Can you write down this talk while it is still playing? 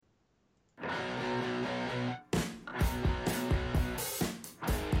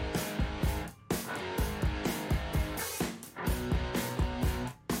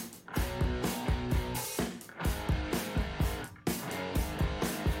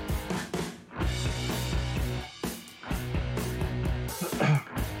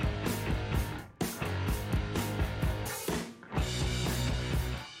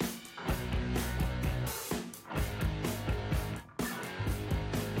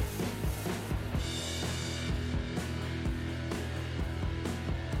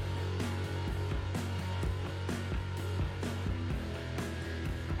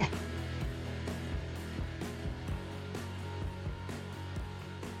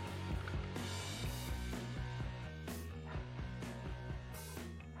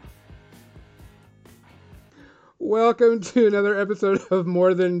Welcome to another episode of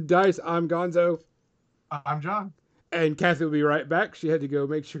More Than Dice. I'm Gonzo, I'm John. and Kathy will be right back. She had to go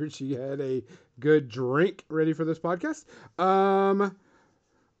make sure she had a good drink ready for this podcast. Um,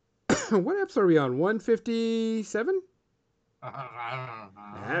 what episode are we on? 157?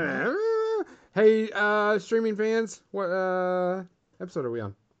 Hey, streaming fans, what episode are we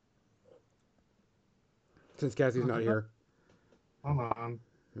on? Since Kathy's not here. Hold on.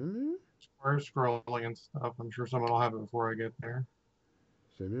 Hmm? We're scrolling and stuff. I'm sure someone will have it before I get there.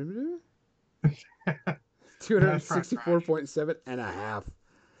 264.7 That's trash. and a half.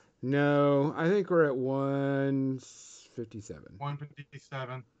 No, I think we're at 157.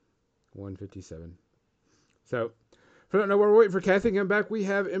 157. 157. So, if you don't know, we're waiting for Kathy to come back. We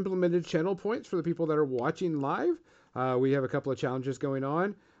have implemented channel points for the people that are watching live. We have a couple of challenges going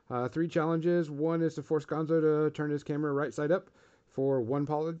on. Three challenges. One is to force Gonzo to turn his camera right side up for one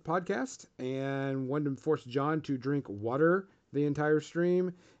podcast, and one to force John to drink water the entire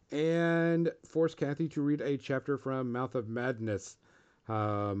stream, and force Kathy to read a chapter from Mouth of Madness.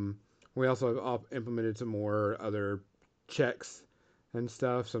 Um, we also have implemented some more other checks and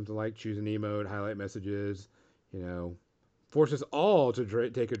stuff, something like choose an emote, highlight messages, you know, force us all to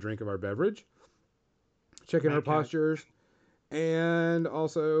take a drink of our beverage, check in our Make it. postures, and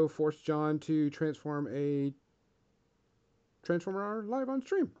also force John to transformer live on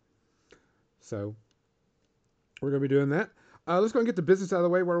stream. So we're going to be doing that. Let's go and get the business out of the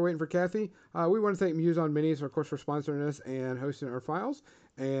way while we're waiting for Kathy. We want to thank Muse on Minis, of course, for sponsoring us and hosting our files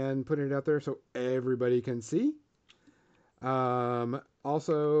and putting it out there so everybody can see.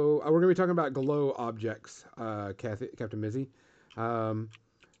 Also, we're going to be talking about glow objects, Captain Mizzy. Um,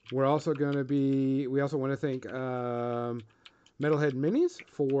 we're also going to be. We also want to thank Metalhead Minis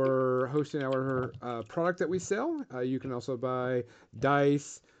for hosting our product that we sell. You can also buy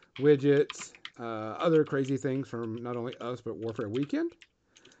dice, widgets, other crazy things from not only us but Warfare Weekend.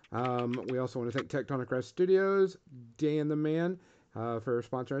 We also want to thank Tectonic Craft Studios, Dan the Man, for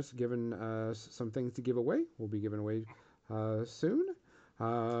sponsoring us, giving us some things to give away. We'll be giving away soon.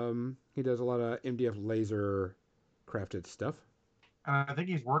 He does a lot of MDF laser crafted stuff. And I think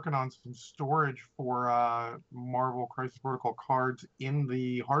he's working on some storage for Marvel Crisis Protocol cards in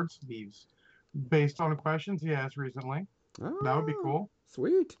the hard sleeves based on questions he asked recently. That would be Oh, cool.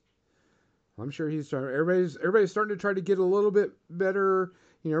 sweet. I'm sure he's trying. Everybody's starting to try to get a little bit better.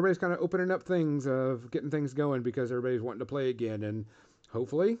 Everybody's kind of opening up things of getting things going because everybody's wanting to play again, and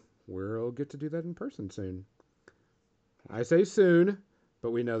hopefully we'll get to do that in person soon. I say soon,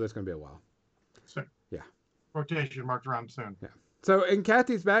 but we know that's going to be a while. So, Yeah, rotation marked around soon. yeah. So, and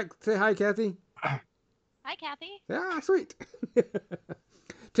Kathy's back. Say hi, Kathy. Hi, Kathy. Yeah, sweet.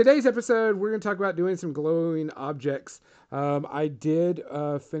 Today's episode, we're going to talk about doing some glowing objects. I did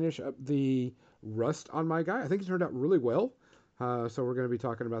finish up the rust on my guy. I think it turned out really well. So we're going to be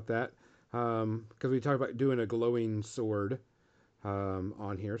talking about that because we talked about doing a glowing sword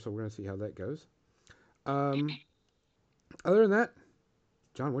on here. So we're going to see how that goes. Um, other than that,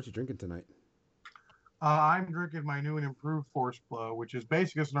 John, what you drinking tonight? I'm drinking my new and improved Force Blow, which is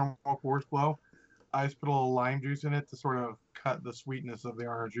basically just normal Force Blow. I just put a little lime juice in it to sort of cut the sweetness of the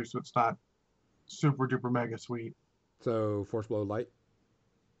orange juice so it's not super duper mega sweet. So Force Blow Light.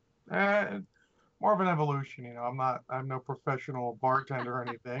 Eh, more of an evolution, I'm no professional bartender or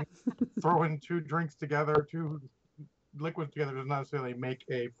anything. Throwing two drinks together, two liquids together does not necessarily make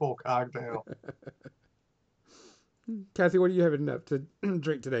a full cocktail. Kathy, what are you having up to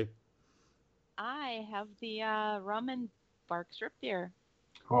drink today? I have the rum and bark strip beer.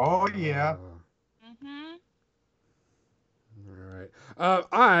 Oh yeah. Uh, Mm-hmm. All right.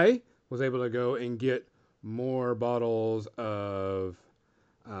 I was able to go and get more bottles of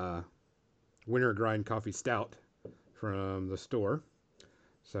uh, Winter Grind Coffee Stout from the store.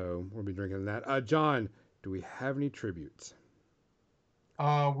 So we'll be drinking that. John, do we have any tributes?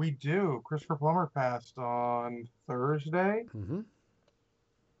 We do. Christopher Plummer passed on Thursday. Mm-hmm.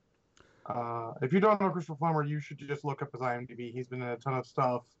 If you don't know Christopher Plummer, you should just look up his IMDb. He's been in a ton of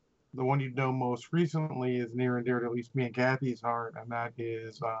stuff. The one you know most recently is near and dear to at least me and Kathy's heart, and that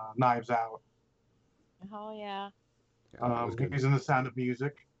is Knives Out. Oh yeah. Yeah, that was good. He's in The Sound of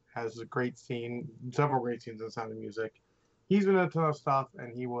Music, has a great scene, several great scenes in The Sound of Music. He's been in a ton of stuff,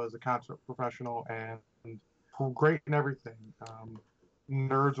 and he was a concert professional and great in everything.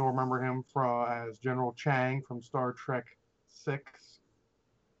 Nerds will remember him as General Chang from Star Trek Six,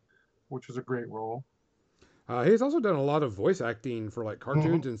 which was a great role. He's also done a lot of voice acting for like Mm-hmm.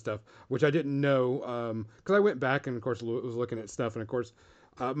 cartoons and stuff, which I didn't know. Because I went back and, of course, was looking at stuff. And, of course,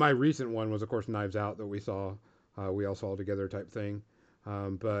 my recent one was, of course, Knives Out that we all saw together type thing.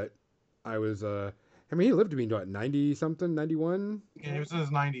 But I was I mean, he lived to be what, 90 something, 91. Yeah, he was in his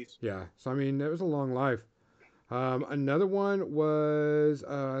 90s. Yeah. So I mean, that was a long life. Another one was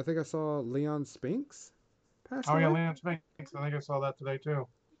I think I saw Leon Spinks passed Oh yeah, away. Lance Banks. I think I saw that today too.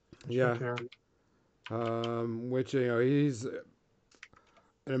 Yeah. Short-haired. Which he's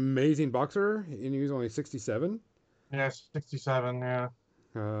an amazing boxer, and he was only 67. Yeah, 67. Yeah,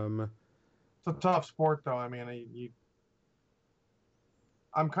 Um, it's a tough sport though. I mean,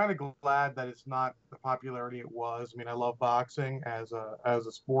 I'm kind of glad that it's not the popularity it was. I mean, I love boxing as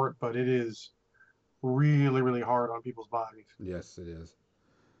a sport, but it is really really hard on people's bodies. yes, it is.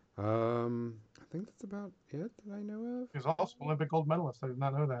 I think that's about it that I know of. He's also Olympic gold medalist. I did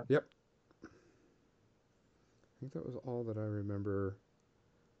not know that. Yep. I think that was all that I remember.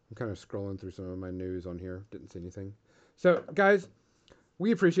 I'm kind of scrolling through some of my news on here. Didn't see anything. So, guys,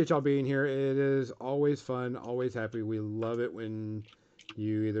 we appreciate y'all being here. It is always fun, always happy. We love it when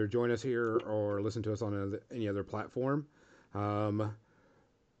you either join us here or listen to us on any other platform. Um,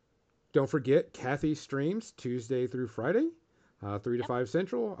 don't forget, Kathy streams Tuesday through Friday, 3 to Yep. 5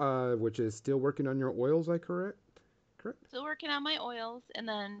 Central, which is still working on your oils, correct? Still working on my oils, and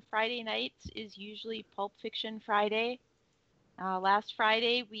then Friday nights is usually Pulp Fiction Friday. Last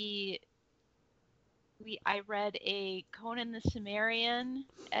Friday I read a Conan the Cimmerian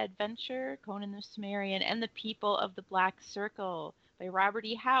adventure, Conan the Cimmerian and the People of the Black Circle by Robert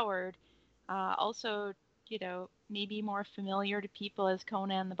E. Howard. Also, maybe more familiar to people as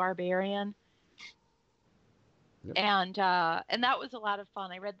Conan the Barbarian. Yep. And that was a lot of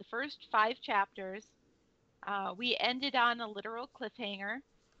fun. I read the first 5 chapters. We ended on a literal cliffhanger,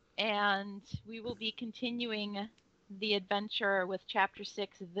 and we will be continuing the adventure with chapter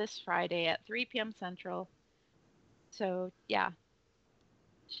 6 this Friday at 3 p.m. Central. So, yeah.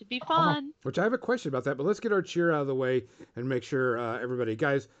 Should be fun. Which I have a question about that, but let's get our cheer out of the way and make sure everybody,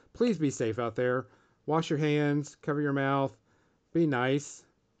 guys, please be safe out there. Wash your hands, cover your mouth, be nice.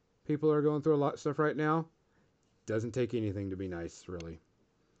 People are going through a lot of stuff right now. Doesn't take anything to be nice, really.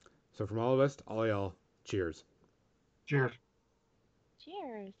 So from all of us, all y'all, cheers. Cheers.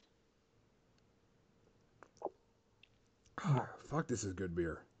 Cheers. Fuck, this is good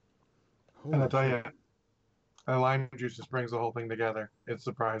beer. And I Holy tell shit. you, the lime juice just brings the whole thing together. It's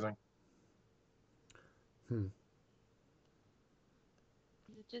surprising. Is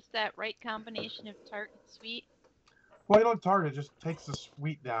it just that right combination of tart and sweet? Well, you know, Target just takes the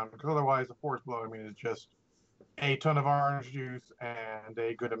sweet down because otherwise, the force blow. I mean, it's just a ton of orange juice and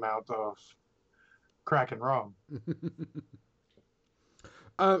a good amount of crack and rum.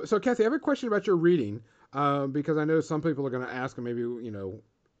 So, Kathy, I have a question about your reading because I know some people are going to ask and maybe,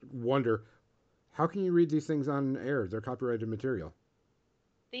 wonder, how can you read these things on air? They're copyrighted material.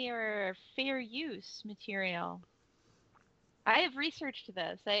 They are fair use material. I have researched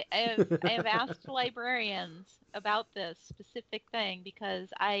this. I have asked librarians about this specific thing because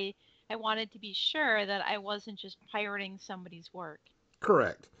I wanted to be sure that I wasn't just pirating somebody's work.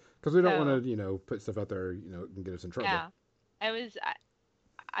 Correct. Because we don't want to, put stuff out there, and get us in trouble. Yeah.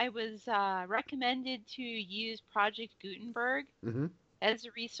 I was recommended to use Project Gutenberg as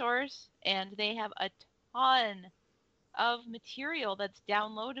a resource, and they have a ton of material that's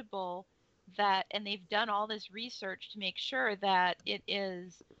downloadable and they've done all this research to make sure that it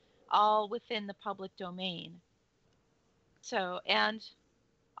is all within the public domain. So, and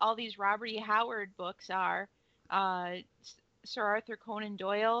all these Robert E. Howard books are Sir Arthur Conan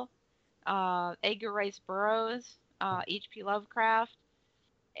Doyle, Edgar Rice Burroughs, H.P. Lovecraft,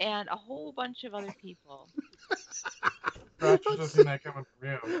 and a whole bunch of other people. I should have seen that coming from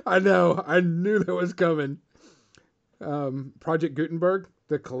you. I know. I knew that was coming. Project Gutenberg,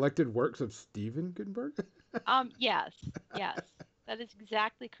 the collected works of Stephen Gutenberg. Yes, that is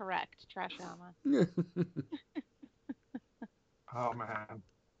exactly correct, Trashama. Oh man,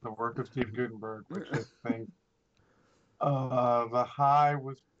 the work of Steve Gutenberg, which I think the high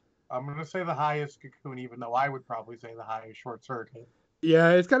was. I'm gonna say the highest Cocoon, even though I would probably say the highest Short Circuit.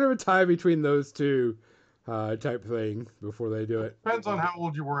 Yeah, it's kind of a tie between those two type thing before they do it. Depends on how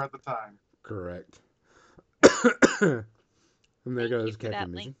old you were at the time. Correct. And there goes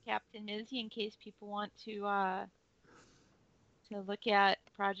Captain Mizzy. Link, Captain Mizzy, in case people want to look at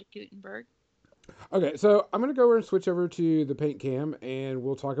Project Gutenberg. Okay, so I'm going to go over and switch over to the paint cam, and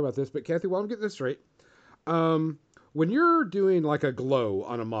we'll talk about this. But Kathy, while I'm getting this straight, when you're doing like a glow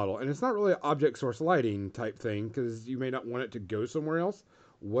on a model, and it's not really an object source lighting type thing, because you may not want it to go somewhere else,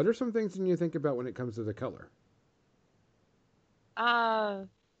 what are some things that you think about when it comes to the color?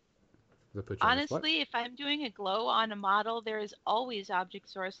 Honestly, if I'm doing a glow on a model, there is always object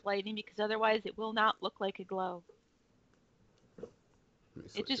source lighting because otherwise it will not look like a glow.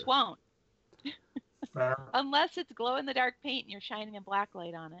 It just won't. fair. Unless it's glow-in-the-dark paint and you're shining a black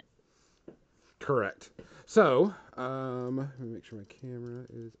light on it. Correct. So, let me make sure my camera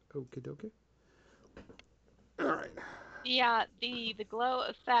is okie dokie. All right. The glow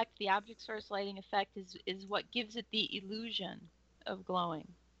effect, the object source lighting effect, is what gives it the illusion of glowing.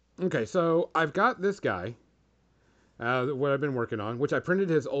 Okay, so I've got this guy, what I've been working on, which I printed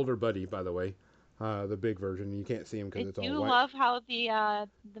his older buddy, by the way, the big version. You can't see him because it's all white. I do love how the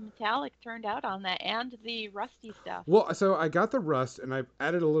metallic turned out on that and the rusty stuff. Well, so I got the rust and I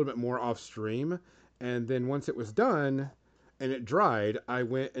added a little bit more off stream, and then once it was done and it dried, I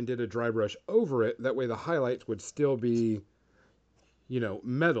went and did a dry brush over it. That way the highlights would still be,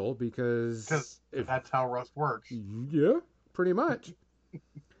 metal because that's how rust works. Yeah, pretty much.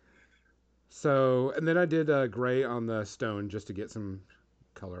 So, and then I did gray on the stone just to get some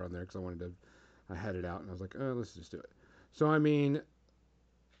color on there because I had it out and I was like, oh, let's just do it. So, I mean,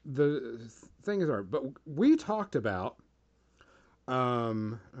 the thing is, but we talked about,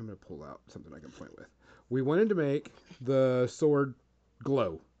 I'm going to pull out something I can point with. We wanted to make the sword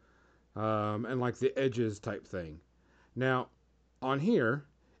glow, and like the edges type thing. Now, on here,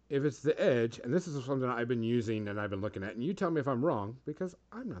 if it's the edge, and this is something I've been using and I've been looking at, and you tell me if I'm wrong, because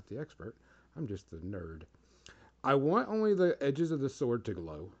I'm not the expert. I'm just the nerd. I want only the edges of the sword to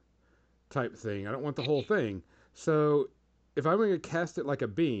glow type thing. I don't want the whole thing. So if I'm going to cast it like a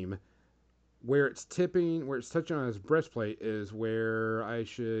beam, where it's touching on his breastplate is where I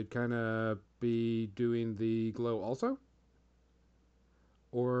should kind of be doing the glow also?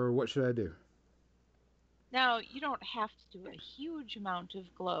 Or what should I do? Now, you don't have to do a huge amount of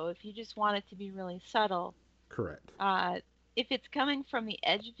glow if you just want it to be really subtle. Correct. If it's coming from the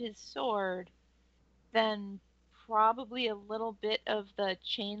edge of his sword, then probably a little bit of the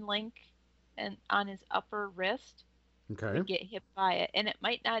chain link and on his upper wrist would get hit by it, and it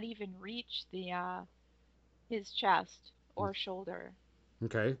might not even reach his chest or shoulder.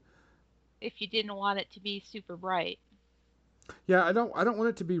 Okay. If you didn't want it to be super bright. Yeah, I don't want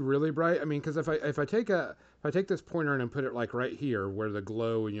it to be really bright. I mean, because if I take this pointer and put it like right here where the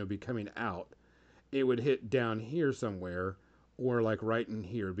glow be coming out, it would hit down here somewhere, or like right in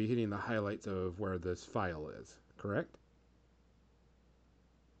here, be hitting the highlights of where this file is. Correct?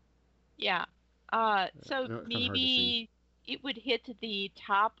 Yeah. So maybe it would hit the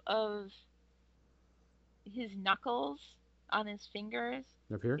top of his knuckles on his fingers.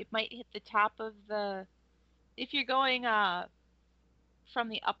 Up here? It might hit the top of if you're going from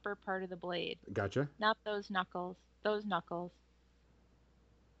the upper part of the blade. Gotcha. Not those knuckles. Those knuckles.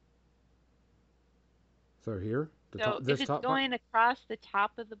 So here? If it's going across the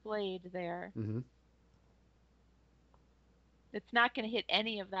top of the blade there, it's not going to hit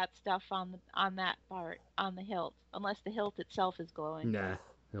any of that stuff on that part, on the hilt, unless the hilt itself is glowing. Nah, the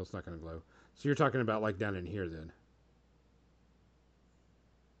hilt's not going to glow. So you're talking about like down in here then?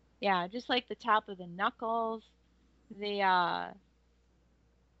 Yeah, just like the top of the knuckles, the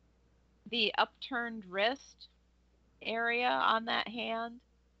upturned wrist area on that hand.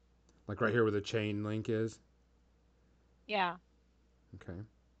 Like right here where the chain link is? Yeah. Okay.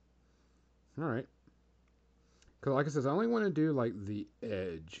 All right. Because like I said, I only want to do like the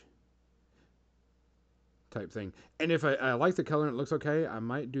edge type thing. And if I like the color and it looks okay, I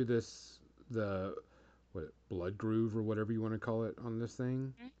might do blood groove or whatever you want to call it on this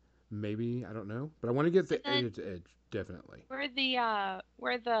thing. Mm-hmm. Maybe, I don't know. But I want to get the edge to edge, definitely. Where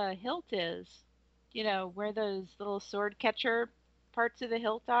the hilt is, where those little sword catcher parts of the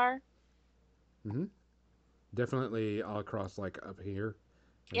hilt are. Mm-hmm. Definitely all across like up here.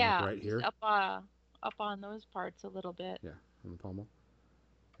 And yeah, like right here. Up on those parts a little bit. Yeah, on the pommel.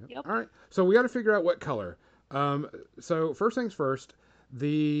 Yep. All right. So we got to figure out what color. So first things first,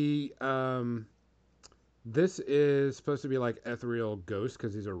 the this is supposed to be like ethereal ghost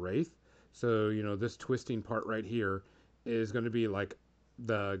because he's a wraith. So this twisting part right here is going to be like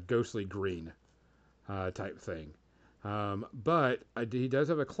the ghostly green type thing. But he does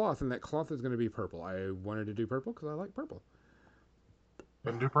have a cloth, and that cloth is going to be purple. I wanted to do purple because I like purple.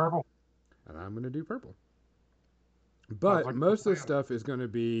 Then do purple. And I'm going to do purple. But like most of the stuff is going to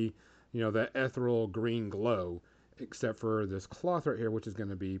be, that ethereal green glow, except for this cloth right here, which is going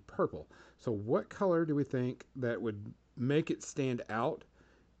to be purple. So what color do we think that would make it stand out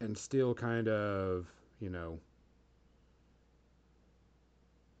and still kind of,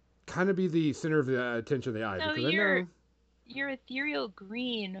 kind of be the center of the attention of the eye? So your ethereal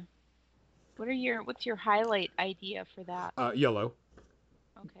green, what's your highlight idea for that? Yellow.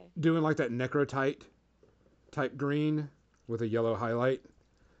 Okay. Doing like that necrotite type green with a yellow highlight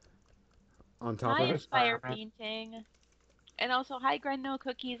on top of it. Fire painting. And also, hi, Greno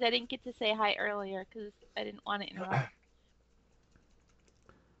Cookies. I didn't get to say hi earlier because I didn't want to interrupt.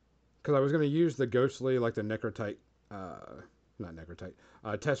 Because I was going to use the ghostly, like the necrotite, not necrotite,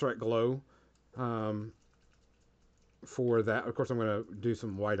 tesseract glow for that. Of course, I'm going to do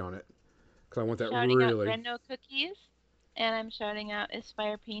some white on it because I want that Shouting out really. Greno Cookies, and I'm shouting out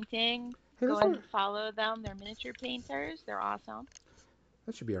Aspire Painting. Hey, Go that's and not. follow them. They're miniature painters. They're awesome.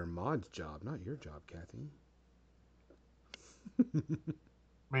 That should be our mod's job, not your job, Kathy. I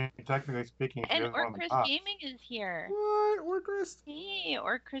mean, technically speaking, she And is one of the Orcris mods. Gaming is here. What, Orcris? Hey,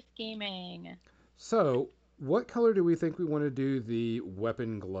 Orcris Gaming. So, what color do we think we want to do the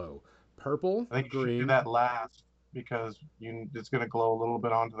weapon glow? Purple, I think you should do green. that last because it's going to glow a little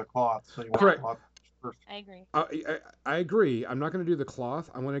bit onto the cloth. So you want Correct. the cloth first. I agree. I agree. I'm not going to do the cloth.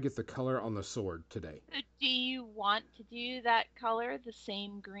 I want to get the color on the sword today. So do you want to do that color the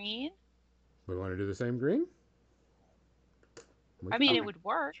same green? We want to do the same green? I mean, it would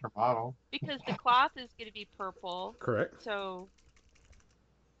work. Your model. Because the cloth is going to be purple. Correct. So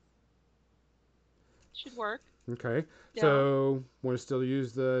should work. Okay. Yeah. So, want to still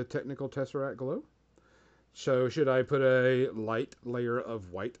use the technical tesseract glow? So, should I put a light layer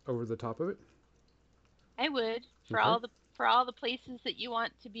of white over the top of it? I would for Okay. all the places that you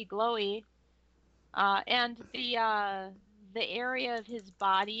want to be glowy, and the area of his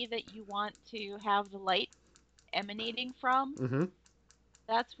body that you want to have the light emanating from. Mm-hmm.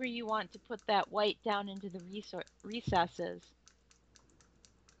 That's where you want to put that white down into the recesses.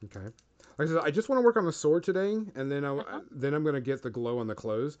 Okay. Like I said, I just want to work on the sword today, and then I'm gonna get the glow on the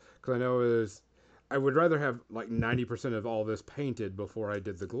clothes because I know I would rather have like 90% of all this painted before I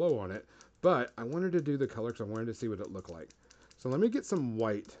did the glow on it, but I wanted to do the color because I wanted to see what it looked like. So let me get some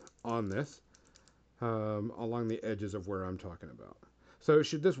white on this along the edges of where I'm talking about. So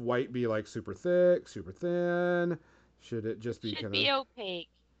should this white be like super thick, super thin? Should it just be Should kind be of opaque.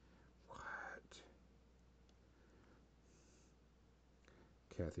 what?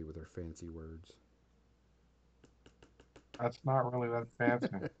 Kathy with her fancy words. That's not really that fancy.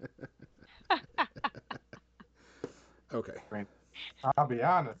 Okay. I mean, I'll be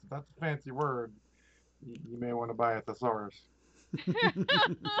honest. If that's a fancy word, you may want to buy a thesaurus,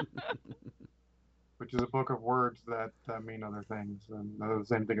 which is a book of words that mean other things and they're the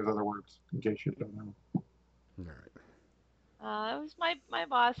same thing as other words. In case you don't know. All right. It was my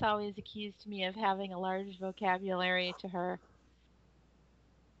boss always accused me of having a large vocabulary to her.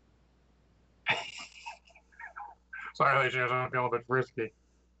 Sorry, ladies, I'm feeling a bit frisky.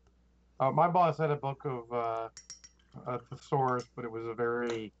 My boss had a book of a thesaurus, but it was a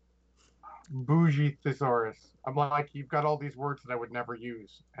very bougie thesaurus. I'm like, you've got all these words that I would never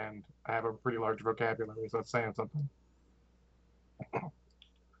use, and I have a pretty large vocabulary, so that's saying something.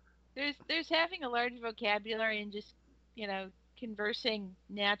 There's having a large vocabulary and just, conversing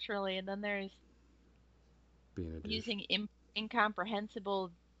naturally, and then there's using incomprehensible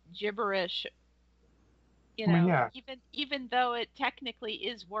gibberish. Yeah. Even though it technically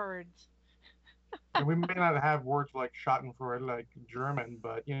is words. And we may not have words like Schadenfreude, like German,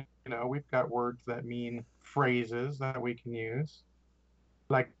 but we've got words that mean phrases that we can use,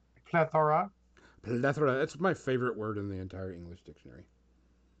 like plethora. Plethora. That's my favorite word in the entire English dictionary.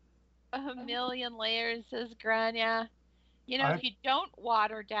 A million layers, says Grania. If you don't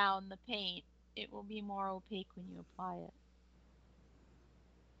water down the paint, it will be more opaque when you apply it.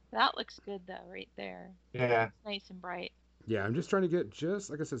 That looks good, though, right there. Yeah. It's nice and bright. Yeah, I'm just trying to get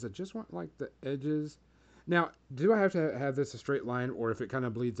like I said, I just want like the edges. Now, do I have to have this a straight line, or if it kind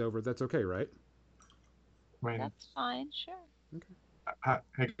of bleeds over, that's okay, right? That's fine, sure. Okay.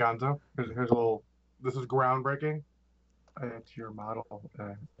 Hey, Gonzo, here's a little. This is groundbreaking. It's your model.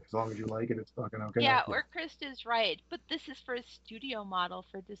 As long as you like it, it's fucking okay. Yeah, Orcris is right, but this is for a studio model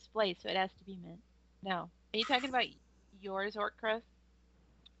for display, so it has to be mint. No. Are you talking about yours, Orcris?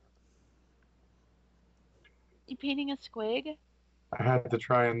 You painting a squig? I had to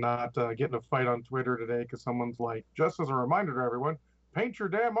try and not get in a fight on Twitter today because someone's like, just as a reminder to everyone, paint your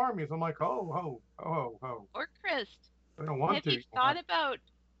damn armies. I'm like, ho. Orcris, I don't want have to. you thought about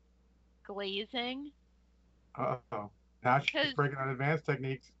glazing? Uh-oh. Now she's breaking out advanced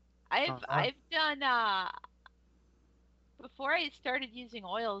techniques. I've done before I started using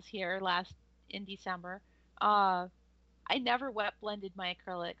oils here in December, I never wet blended my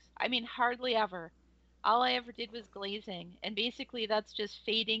acrylics. I mean, hardly ever. All I ever did was glazing, and basically that's just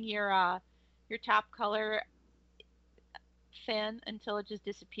fading your top color thin until it just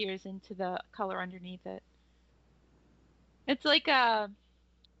disappears into the color underneath it. It's like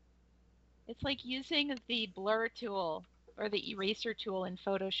using the blur tool or the eraser tool in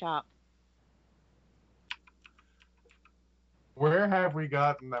Photoshop. Where have we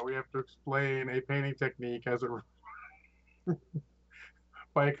gotten that we have to explain a painting technique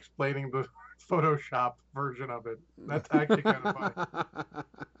by explaining the Photoshop version of it? That's actually kind of funny.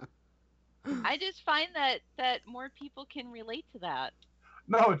 I just find that more people can relate to that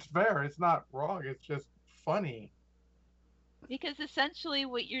No, it's fair. It's not wrong. It's just funny. because essentially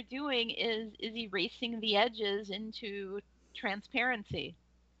what you're doing is erasing the edges into transparency.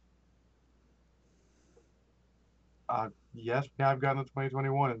 Yes, we have gotten to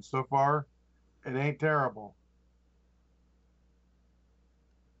 2021, and so far, it ain't terrible.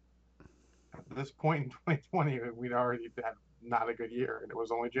 At this point in 2020, we'd already had not a good year, and it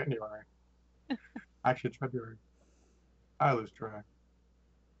was only January. Actually, it's February. I lose track.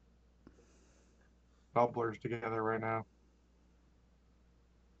 It all blurs together right now.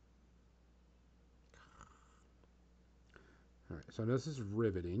 All right, so this is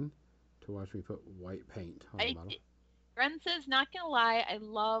riveting to watch me put white paint on the model. Gren says, not gonna lie, I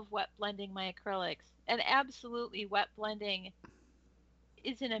love wet blending my acrylics. And absolutely, wet blending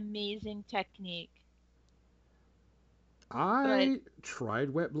is an amazing technique. I tried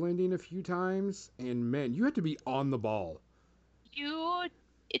wet blending a few times, and man, you have to be on the ball.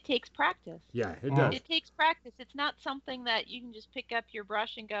 It takes practice. Yeah, it does. It takes practice. It's not something that you can just pick up your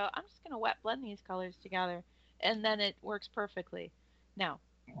brush and go, I'm just gonna wet blend these colors together, and then it works perfectly. No.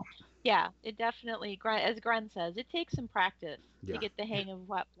 Yeah, it definitely, as Gren says, it takes some practice to get the hang of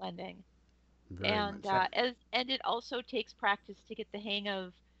wet blending. Very And much. and it also takes practice to get the hang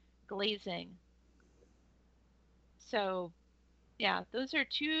of glazing. So, yeah, those are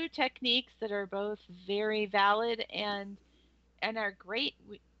two techniques that are both very valid and are great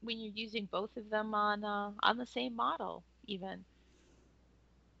when you're using both of them on the same model, even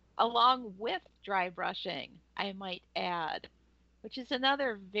along with dry brushing, I might add, which is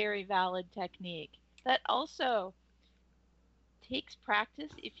another very valid technique that also takes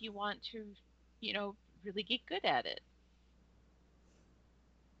practice if you want to, really get good at it.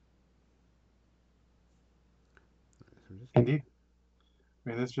 Indeed. I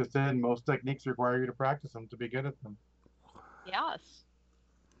mean, this just in. Most techniques require you to practice them to be good at them. Yes.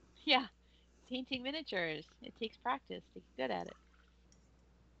 Yeah. Painting miniatures. It takes practice to get good at it.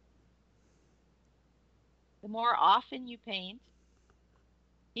 The more often you paint,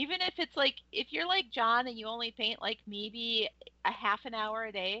 even if it's like, if you're like John and you only paint like maybe a half an hour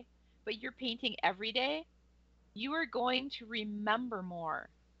a day, but you're painting every day, you are going to remember more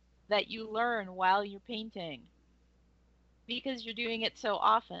that you learn while you're painting because you're doing it so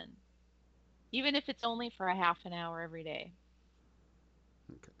often, even if it's only for a half an hour every day.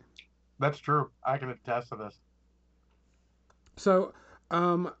 Okay. That's true. I can attest to this. So,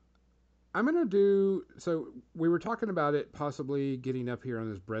 I'm gonna do. So we were talking about it possibly getting up here on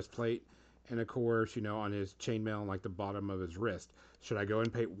his breastplate, and of course, on his chainmail and like the bottom of his wrist. Should I go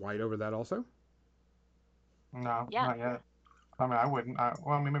and paint white over that also? No, Yeah. not yet. I mean, I wouldn't. Well,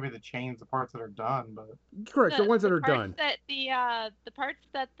 I mean, maybe the chains, the parts that are done, but Correct. The ones that are parts done. that the parts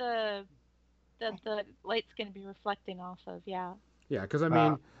that the light's going to be reflecting off of, yeah. Yeah, because I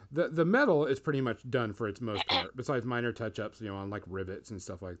mean, the metal is pretty much done for its most part, besides minor touch ups, on like rivets and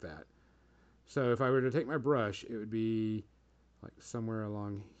stuff like that. So if I were to take my brush, it would be like somewhere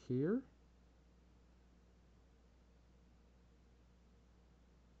along here.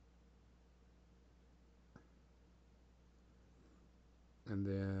 And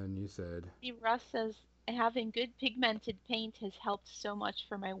then you said. Russ says, having good pigmented paint has helped so much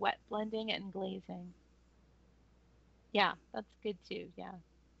for my wet blending and glazing. Yeah, that's good too. Yeah.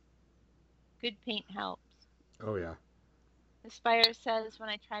 Good paint helps. Oh, yeah. Aspire says, when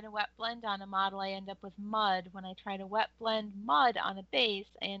I try to wet blend on a model, I end up with mud. When I try to wet blend mud on a base,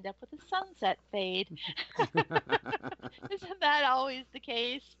 I end up with a sunset fade. Isn't that always the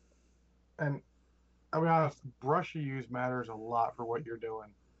case? And I'll be honest, the brush you use matters a lot for what you're doing.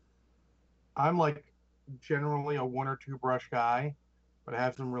 I'm like generally a one or two brush guy, but I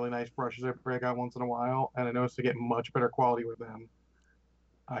have some really nice brushes I break out once in a while, and I notice to get much better quality with them.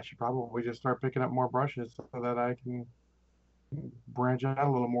 I should probably just start picking up more brushes so that I can branch out a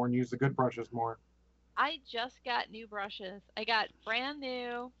little more and use the good brushes more. I just got new brushes. I got brand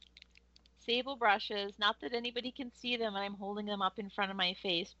new sable brushes. Not that anybody can see them, and I'm holding them up in front of my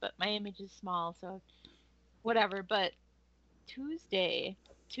face, but my image is small, so whatever. But Tuesday,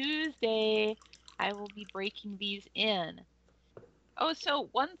 I will be breaking these in. Oh, so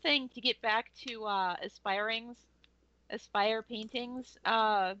one thing to get back to Aspire Paintings,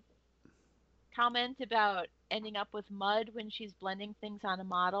 comment about ending up with mud when she's blending things on a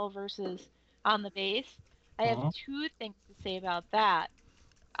model versus on the base. I have two things to say about that.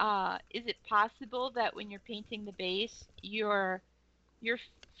 is it possible that when you're painting the base, you're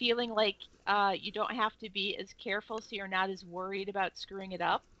feeling like you don't have to be as careful, so you're not as worried about screwing it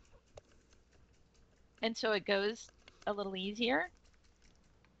up, and so it goes a little easier?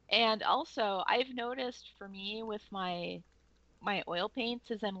 And also, I've noticed for me with my oil paints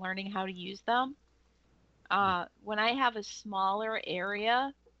as I'm learning how to use them, when I have a smaller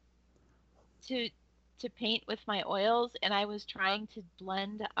area to to paint with my oils, and I was trying to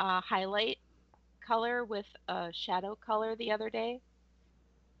blend a highlight color with a shadow color the other day,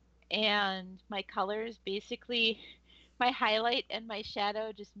 and my colors basically, my highlight and my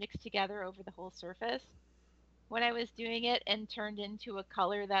shadow just mixed together over the whole surface when I was doing it, and turned into a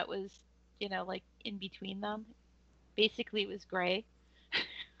color that was, like in between them. Basically, it was gray.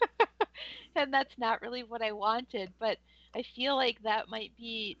 And that's not really what I wanted, but I feel like that might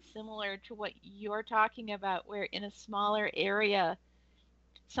be similar to what you're talking about, where in a smaller area,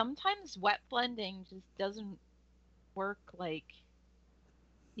 sometimes wet blending just doesn't work like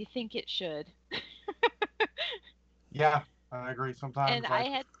you think it should. Yeah, I agree. And Sometimes I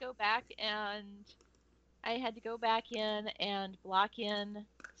like had to go back and I had to go back in and block in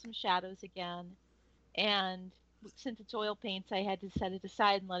some shadows again. And since it's oil paints, I had to set it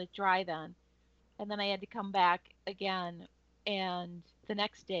aside and let it dry then. And then I had to come back again and the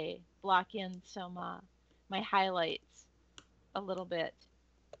next day block in some my highlights a little bit.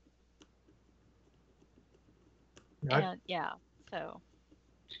 I, And yeah, so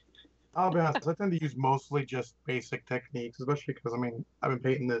I'll be honest, I tend to use mostly just basic techniques, especially because I mean I've been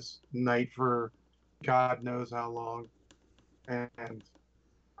painting this night for God knows how long, and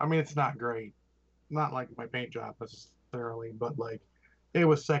I mean it's not great, not like my paint job necessarily, but like it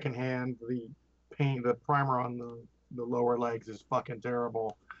was secondhand. The paint, the primer on the lower legs is fucking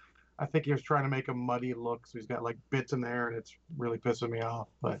terrible. I think he was trying to make a muddy look, so he's got like bits in there, and it's really pissing me off.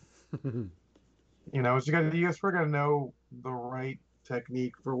 But it's you guys got to know the right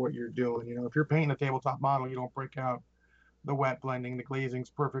technique for what you're doing. If you're painting a tabletop model, you don't break out the wet blending, the glazing's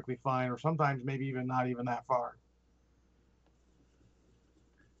perfectly fine, or sometimes maybe even not even that far.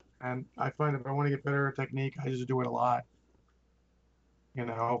 And I find if I want to get better at technique, I just do it a lot.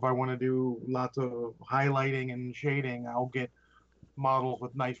 If I want to do lots of highlighting and shading, I'll get models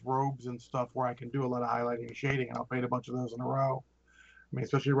with nice robes and stuff where I can do a lot of highlighting and shading, and I'll paint a bunch of those in a row. I mean,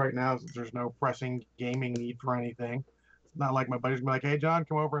 especially right now, since there's no pressing gaming need for anything. It's not like my buddies be like, "Hey, John,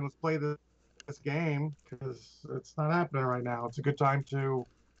 come over and let's play this game," because it's not happening right now. It's a good time to,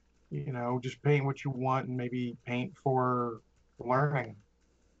 just paint what you want and maybe paint for learning.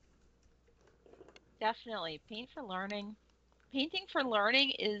 definitely paint for learning. Painting for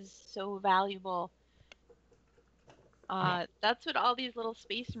learning is so valuable. That's what all these little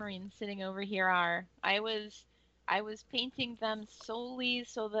space marines sitting over here are. I was painting them solely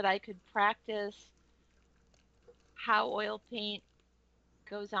so that I could practice how oil paint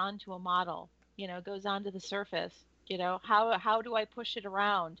goes onto a model, goes onto the surface. How do I push it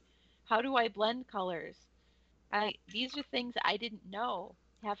around? How do I blend colors? These are things I didn't know,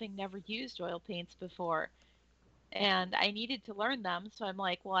 having never used oil paints before. And I needed to learn them, so I'm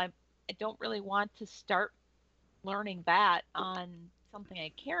like, well, I don't really want to start learning that on something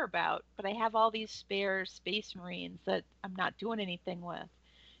I care about, but I have all these spare space marines that I'm not doing anything with.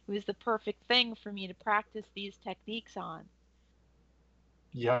 It was the perfect thing for me to practice these techniques on.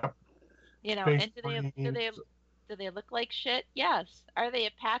 Yep. Space And do they do Marines. they do they look like shit? Yes. Are they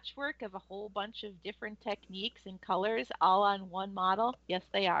a patchwork of a whole bunch of different techniques and colors all on one model? Yes,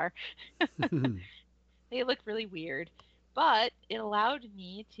 they are. They look really weird, but it allowed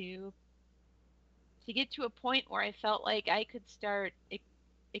me to get to a point where I felt like I could start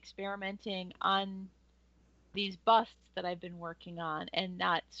experimenting on these busts that I've been working on and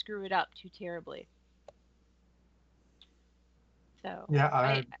not screw it up too terribly. So Yeah,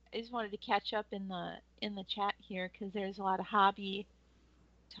 I just wanted to catch up in the chat here because there's a lot of hobby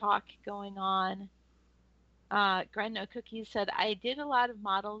talk going on. Greno Cookies said, I did a lot of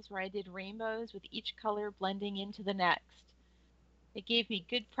models where I did rainbows with each color blending into the next. It gave me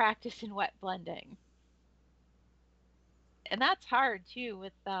good practice in wet blending. And that's hard too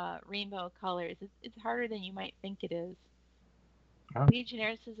with rainbow colors. It's harder than you might think it is.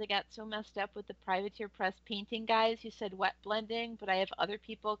 Legionnaire says I got so messed up with the Privateer Press painting guys who said wet blending, but I have other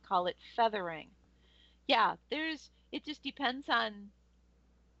people call it feathering. Yeah, it just depends on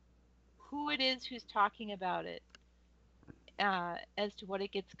who it is who's talking about it, as to what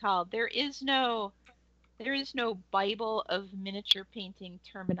it gets called. There is no Bible of miniature painting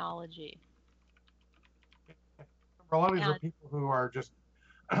terminology. a lot of these are people who are just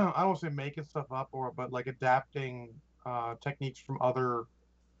I don't want to say making stuff up but like adapting techniques from other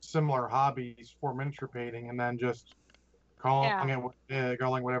similar hobbies for miniature painting, and then just calling Yeah,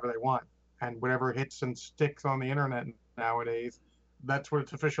 calling whatever they want, and whatever hits and sticks on the internet nowadays, that's what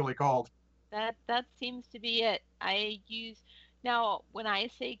it's officially called. that seems to be it. I use now when I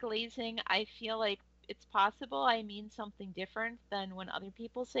say glazing, I feel like it's possible I mean something different than when other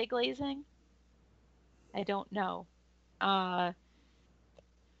people say glazing. I don't know. Uh,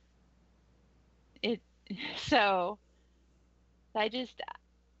 it so I just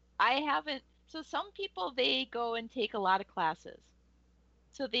I haven't. So some people they go and take a lot of classes.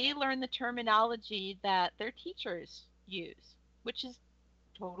 So they learn the terminology that their teachers use, which is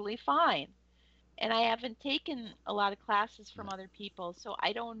totally fine. And I haven't taken a lot of classes from other people, so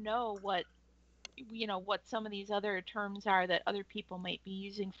I don't know what some of these other terms are that other people might be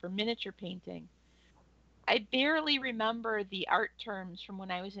using for miniature painting. I barely remember the art terms from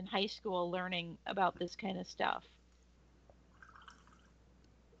when I was in high school learning about this kind of stuff.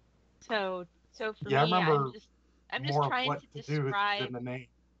 So for Yeah, I me, remember I'm just more of trying what to to do describe than the name.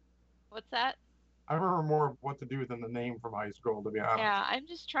 what's that? I remember more of what to do than the name from high school, to be honest. Yeah, I'm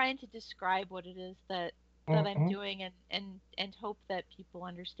just trying to describe what it is that I'm Hmm. doing and hope that people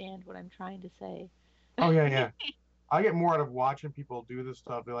understand what I'm trying to say. Oh yeah, yeah. I get more out of watching people do this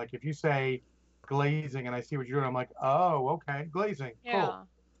stuff. They're like, if you say glazing and I see what you're doing, I'm like, oh, okay, glazing, cool. Yeah.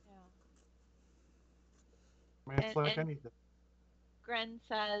 Yeah. I mean, it's like And anything. Gren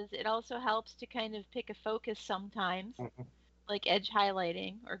says it also helps to kind of pick a focus sometimes, Mhm. like edge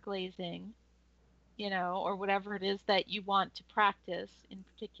highlighting or glazing, or whatever it is that you want to practice in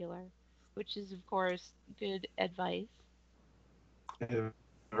particular, which is, of course, good advice. Yeah,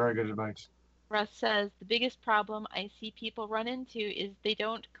 very good advice. Russ says the biggest problem I see people run into is they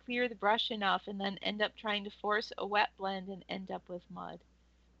don't clear the brush enough and then end up trying to force a wet blend and end up with mud.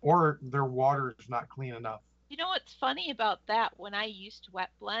 Or their water is not clean enough. You know what's funny about that when I used to wet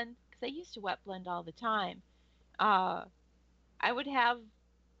blend, because I used to wet blend all the time, uh, I would have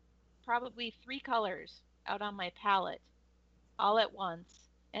probably three colors out on my palette all at once,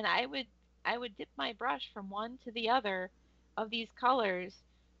 and I would dip my brush from one to the other of these colors,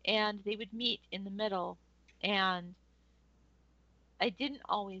 and they would meet in the middle, and I didn't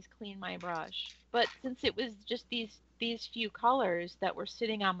always clean my brush. But since it was just these few colors that were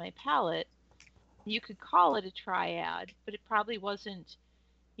sitting on my palette, you could call it a triad, but it probably wasn't,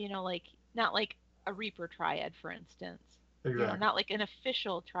 like not like a Reaper triad, for instance. Exactly. Not like an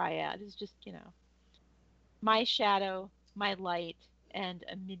official triad. It's just, my shadow, my light, and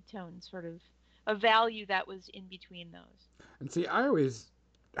a midtone sort of a value that was in between those. And see, I always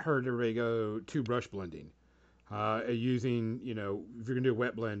heard everybody go two brush blending. Using, if you're gonna do a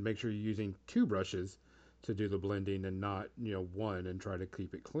wet blend, make sure you're using two brushes to do the blending and not, one, and try to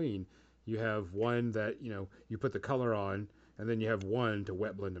keep it clean. You have one that, you put the color on, and then you have one to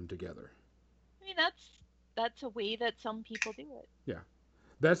wet blend them together. I mean, that's a way that some people do it. Yeah.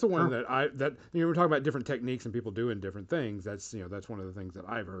 That's the one True. that we're talking about different techniques and people doing different things. That's one of the things that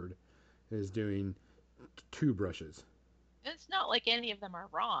I've heard is doing two brushes. It's not like any of them are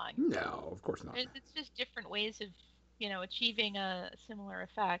wrong. No, of course not. It's just different ways of, achieving a similar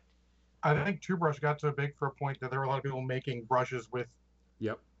effect. I think two brush got so big for a point that there were a lot of people making brushes with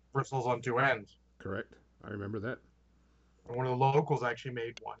Yep, bristles on two ends. correct. I remember that. And one of the locals actually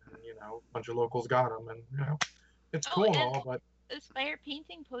made one, and a bunch of locals got them, and it's Oh, cool and and all, but Aspire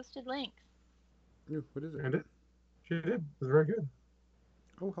Painting posted links. Ooh, what is it? she did. It was very good.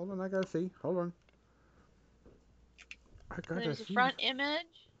 Oh, hold on, I gotta see. Hold on. I gotta There's a see. front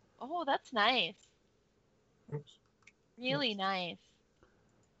image. Oh, that's nice. Oops. Really nice.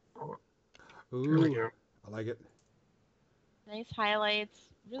 Here we Ooh, go. I like it. Nice highlights.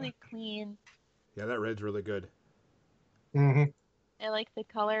 Really clean. Yeah, that red's really good. Hmm. I like the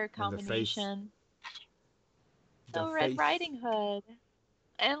color And the face. combination. The So Red face. Riding Hood.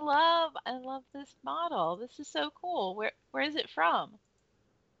 I love this model. This is so cool. Where is it from?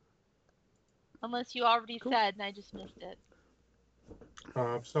 Unless you already Cool. said and I just missed it.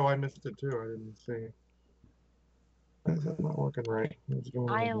 So I missed it too. I didn't see. Why is that not working right? What's going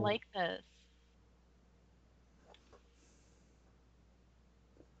on I here? like this.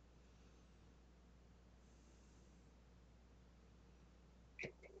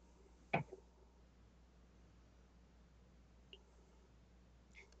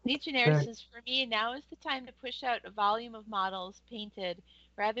 Legionnaire Okay. says, for me, now is the time to push out a volume of models painted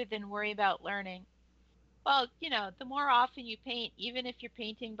rather than worry about learning. Well, the more often you paint, even if you're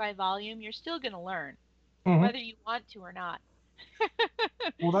painting by volume, you're still going to learn, Hmm. whether you want to or not.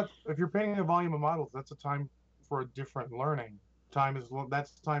 Well, that's if you're painting a volume of models, that's a time for a different learning.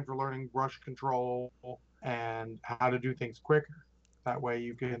 That's time for learning brush control and how to do things quicker. That way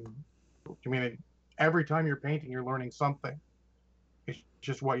you can, I mean, every time you're painting, you're learning something. It's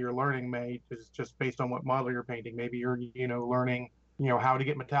just what you're learning is just based on what model you're painting. Maybe you're, learning, how to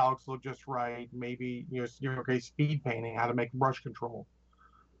get metallics to look just right. Maybe, you're okay, speed painting, how to make brush control,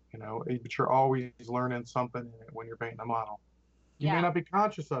 but you're always learning something in it when you're painting a model. You may Yeah. not be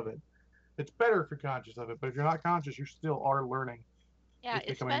conscious of it. It's better if you're conscious of it, but if you're not conscious, you still are learning. Yeah,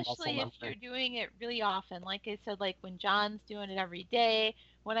 It's becoming muscle especially if you're memory. doing it really often. Like I said, like when John's doing it every day,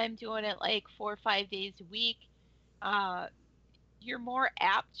 when I'm doing it like 4 or 5 days a week, uh, you're more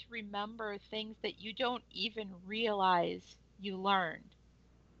apt to remember things that you don't even realize you learned.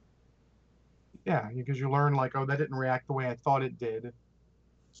 Yeah, because you learn like, oh, that didn't react the way I thought it did,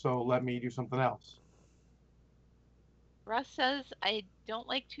 so let me do something else. Russ says, I don't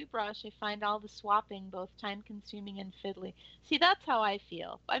like to brush. I find all the swapping both time consuming and fiddly. See, that's how I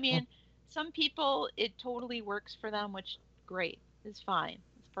feel. I mean, some people, it totally works for them, which great, is fine.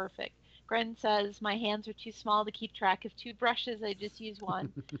 It's perfect. Gren says, my hands are too small to keep track of two brushes. I just use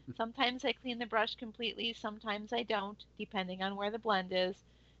one. Sometimes I clean the brush completely. Sometimes I don't, depending on where the blend is,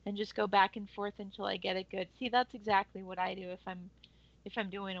 and just go back and forth until I get it good. See, that's exactly what I do if I'm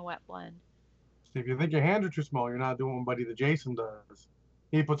doing a wet blend. See, if you think your hands are too small, you're not doing what Buddy the Jason does.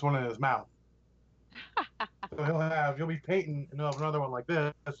 He puts one in his mouth. So you'll be painting and he'll have another one like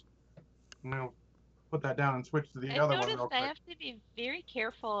this, and he'll put that down and switch to the I've other one noticed real I quick. have to be very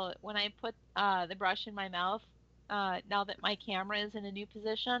careful when I put the brush in my mouth now that my camera is in a new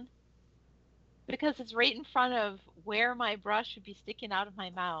position because it's right in front of where my brush would be sticking out of my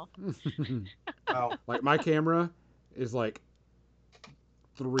mouth. Well, Like my camera is like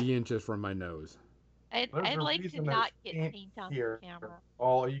 3 inches from my nose. there's I'd a like to reason not there's get paint paint on the here. camera.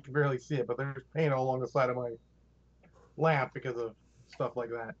 All you can barely see it, but there's paint all along the side of my lamp because of stuff like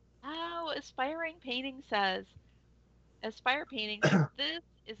that. Oh, Aspiring Painting says, Aspire Painting says, this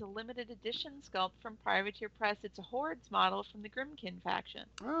is a limited edition sculpt from Privateer Press. It's a Hordes model from the Grimkin faction.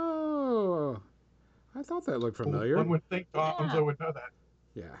 Oh, I thought that looked familiar. One would think Yeah. Gonzo would know that.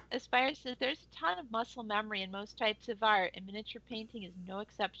 Yeah. Aspire says there's a ton of muscle memory in most types of art, and miniature painting is no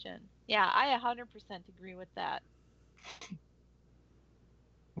exception. Yeah, I 100% agree with that.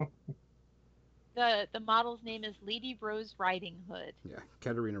 The model's name is Lady Rose Riding Hood. Yeah.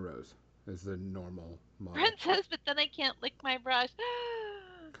 Katarina Rose is the normal model. Brent says, but then I can't lick my brush.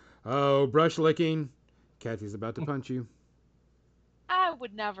 Oh, brush licking. Kathy's about to punch you. I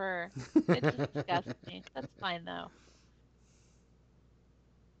would never. It just disgusts me. That's fine though.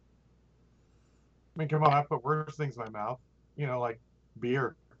 I mean, come on, I put worse things in my mouth. Like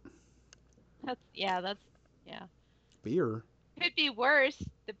beer. That's yeah. Beer. Could be worse.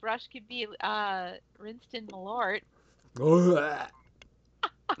 The brush could be rinsed in Malort. Oh.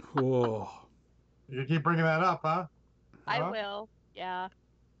 Oh. You keep bringing that up, huh? I will. Yeah.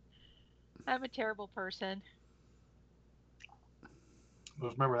 I'm a terrible person.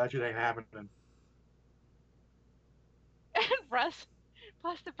 Just remember that shit ain't happening. And plus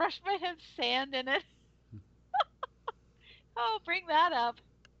the brush might have sand in it. Oh, bring that up.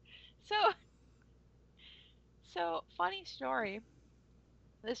 So funny story.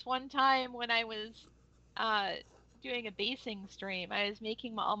 This one time when I was uh, doing a basing stream, I was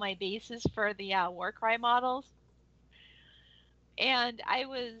making all my bases for the Warcry models, and I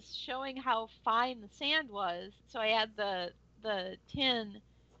was showing how fine the sand was. So I had the tin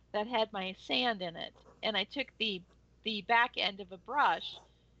that had my sand in it, and I took the back end of a brush,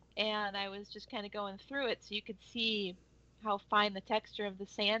 and I was just kind of going through it so you could see how fine the texture of the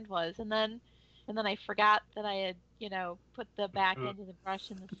sand was, and then I forgot that I had, put the back end of the brush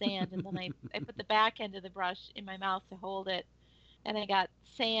in the sand, and then I put the back end of the brush in my mouth to hold it, and I got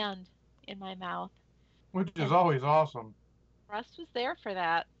sand in my mouth. Which is And always awesome. Russ was there for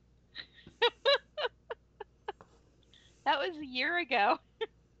that. That was a year ago.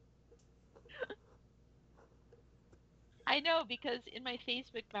 I know because in my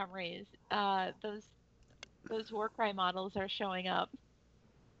Facebook memories, those Warcry models are showing up.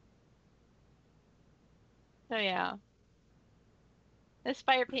 So yeah.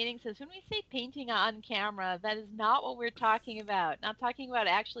 Aspire Painting says, when we say painting on camera, that is not what we're talking about. Not talking about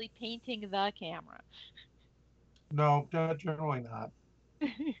actually painting the camera. No, generally not.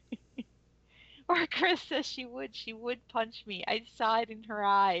 Or Chris says she would punch me. I saw it in her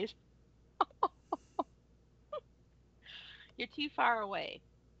eyes. You're too far away.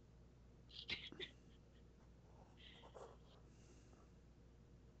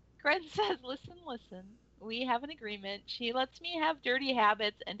 Gren says, listen. We have an agreement. She lets me have dirty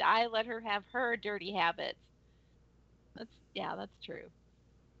habits, and I let her have her dirty habits. That's true.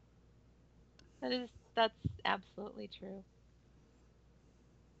 That's absolutely true.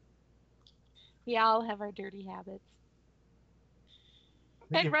 We all have our dirty habits. I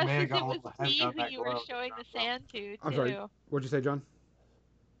think And you Russ may have says gone it a was little heavy me on who that you were glow. showing the sand to, I'm sorry. too. What'd you say, John?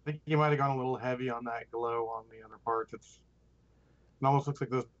 I think you might have gone a little heavy on that glow on the other parts. It almost looks like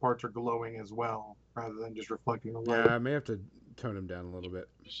those parts are glowing as well, rather than just reflecting the light. Yeah, I may have to tone him down a little bit.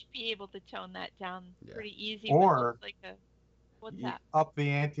 You should be able to tone that down Yeah. pretty easy. Or Like a what's you that? up the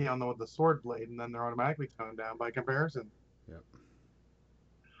ante on with the sword blade, and then they're automatically toned down by comparison. Yep.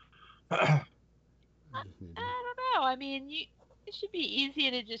 I don't know. I mean, it should be easy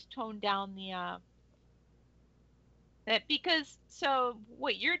to just tone down the that because so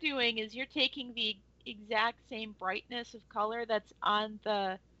what you're doing is you're taking the exact same brightness of color that's on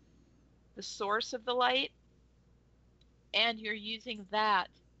the source of the light, and you're using that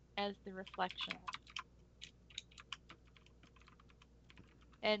as the reflection.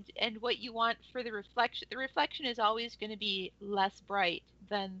 And what you want for the reflection is always going to be less bright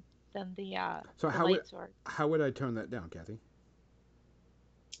than the So the how light would source. how would I tone that down, Kathy?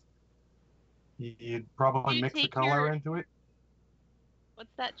 You'd probably You mix a take color your into it.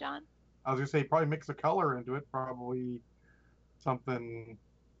 what's that, John? I was gonna say probably mix a color into it. Probably something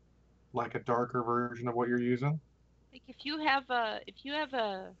like a darker version of what you're using. Like if you have a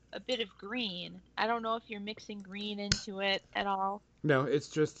bit of green, I don't know if you're mixing green into it at all. No, it's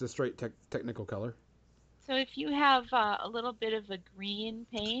just a straight technical color. So if you have a little bit of a green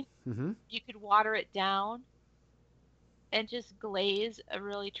paint, Mm-hmm. you could water it down and just glaze a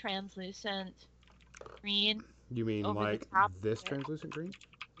really translucent green You mean over the like top this of it. translucent green?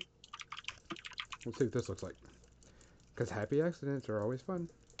 Let's see what this looks like. Because happy accidents are always fun.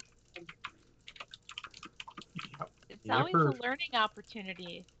 It's Yeah, always a learning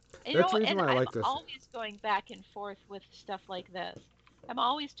opportunity. That's the reason And why I I'm like this. always going back and forth with stuff like this. I'm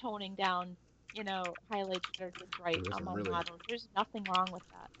always toning down, highlights that are just right Ooh, on my really... models. There's nothing wrong with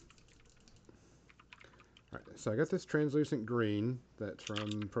that. Alright, so I got this translucent green that's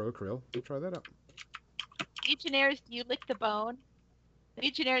from Pro Acryl. We'll try that out. Legionnaires, do you lick the bone?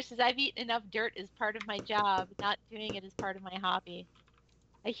 Legionnaire says, I've eaten enough dirt as part of my job, not doing it as part of my hobby.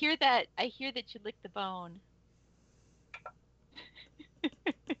 I hear that you lick the bone.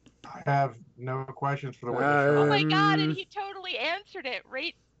 I have no questions for the witness. Oh my god, and he totally answered it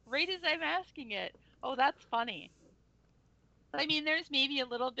right as I'm asking it. Oh, that's funny. I mean, there's maybe a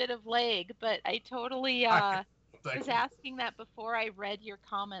little bit of lag, but I totally was asking that before I read your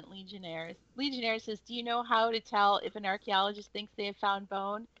comment, Legionnaires. Legionnaire says, do you know how to tell if an archaeologist thinks they have found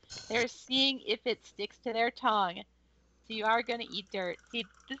bone? They're seeing if it sticks to their tongue. So you are going to eat dirt. See,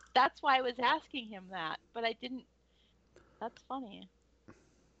 that's why I was asking him that, but I didn't. That's funny.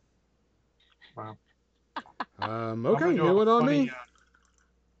 Wow. Okay, you know on me?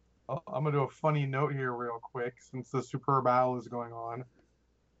 I'm gonna do a funny note here real quick since the Superb Owl is going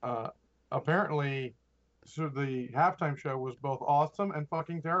on. Apparently, so the halftime show was both awesome and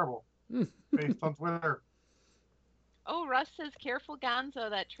fucking terrible, based on Twitter. Oh, Russ says, careful, Gonzo.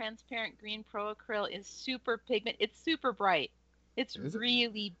 That transparent green Pro Acryl is super pigment. It's super bright. It's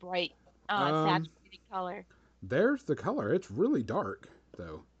really bright, saturated color. There's the color. It's really dark,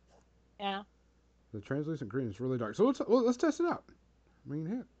 though. Yeah. The translucent green is really dark. So let's test it out. I mean,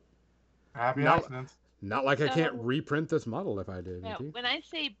 yeah. Happy accidents. Not like I can't reprint this model if I did. Yeah, when I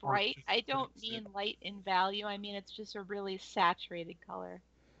say bright, I don't mean light in value. I mean it's just a really saturated color.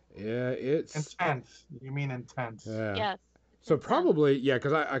 Yeah, it's intense. You mean intense? Yeah. Yes. So probably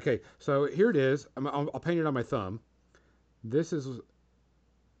because okay. So here it is. I'll paint it on my thumb. This is.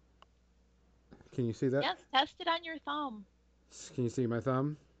 Can you see that? Yes, test it on your thumb. Can you see my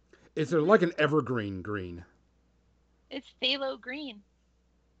thumb? It's like an evergreen green. It's phthalo green.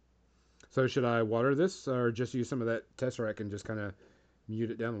 So should I water this or just use some of that Tesseract and just kind of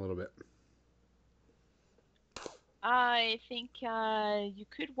mute it down a little bit? I think you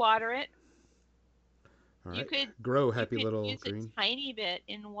could water it. All right. You could grow happy little use green. A tiny bit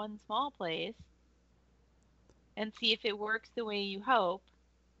in one small place and see if it works the way you hope.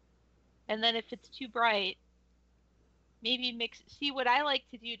 And then if it's too bright, maybe mix. See, what I like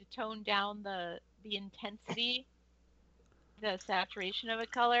to do to tone down the intensity, the saturation of a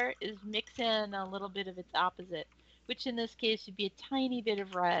color, is mix in a little bit of its opposite, which in this case would be a tiny bit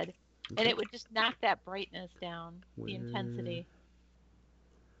of red. Okay. And it would just knock that brightness down, the intensity,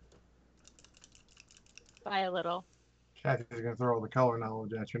 by a little. Kathy's going to throw all the color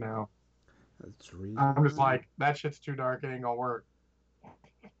knowledge at you now. That's reason. I'm just like, that shit's too dark, it ain't going to work.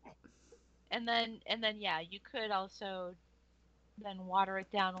 And then, yeah, you could also then water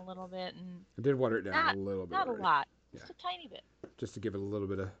it down a little bit. And I did water it down a little bit. Not already. A lot, just a tiny bit. Just to give it a little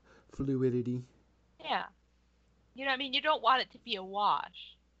bit of fluidity. Yeah. You know what I mean? You don't want it to be a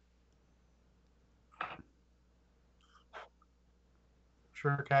wash.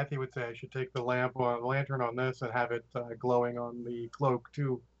 sure Kathy would say I should take the lantern on this and have it glowing on the cloak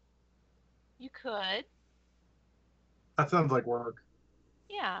too. You could. That sounds like work.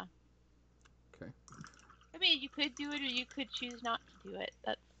 Yeah. Okay. I mean, you could do it or you could choose not to do it.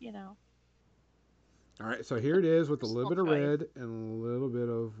 That's, All right, so here it is with a little bit of personal choice. red and a little bit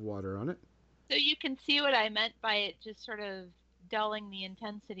of water on it. So you can see what I meant by it just sort of dulling the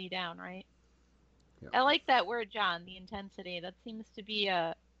intensity down, right? Yep. I like that word, John, the intensity. That seems to be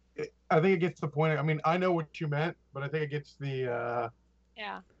I think it gets the point. I mean, I know what you meant, but I think it gets the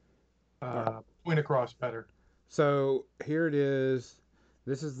point across better. So here it is.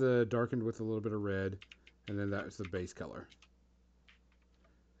 This is the darkened with a little bit of red, and then that's the base color.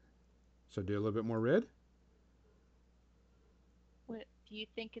 So do a little bit more red. What, do you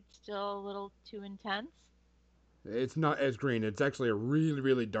think it's still a little too intense? It's not as green. It's actually a really,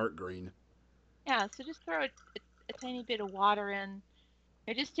 really dark green. Yeah, so just throw a tiny bit of water in.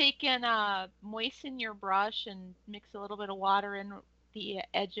 Or just take and moisten your brush and mix a little bit of water in the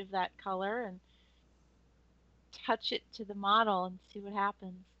edge of that color and touch it to the model and see what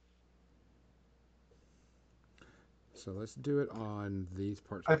happens. So let's do it on these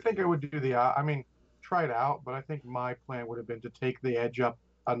parts. I think I would do try it out, but I think my plan would have been to take the edge up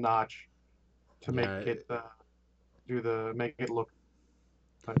a notch to make it make it look.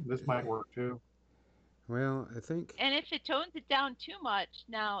 This might work too. Well, I think. And if it tones it down too much,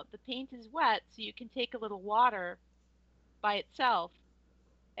 now the paint is wet, so you can take a little water by itself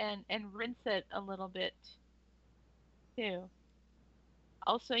and rinse it a little bit too.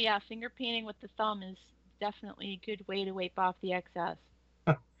 Also, yeah, finger painting with the thumb is definitely a good way to wipe off the excess.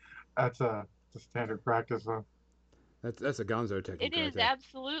 That's a standard practice, huh? That's a Gonzo technique. It is, right there.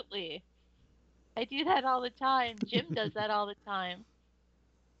 absolutely. I do that all the time. Jim does that all the time.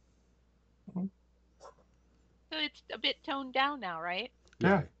 Mm-hmm. So it's a bit toned down now, right?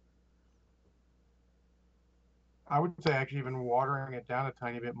 Yeah. I would say actually even watering it down a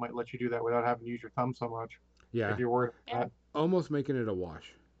tiny bit might let you do that without having to use your thumb so much. Yeah. If you're worried about that. Almost making it a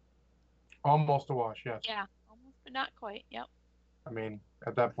wash. Almost a wash, yes. Yeah, almost, but not quite. Yep. I mean,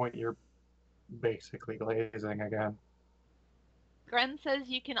 at that point, you're basically glazing again. Gren says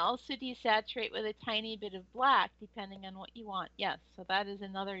you can also desaturate with a tiny bit of black, depending on what you want. Yes, so that is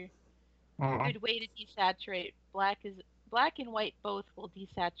another good way to desaturate. Black and white both will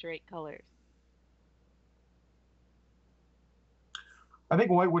desaturate colors. I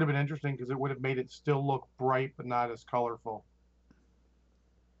think white would have been interesting because it would have made it still look bright but not as colorful.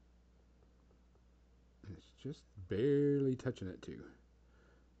 It's just barely touching it too.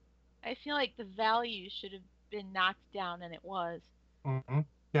 I feel like the value should have been knocked down, and it was. Mm-hmm.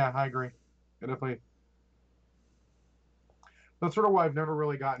 Yeah, I agree. Definitely. That's sort of why I've never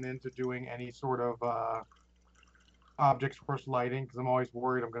really gotten into doing any sort of object source lighting because I'm always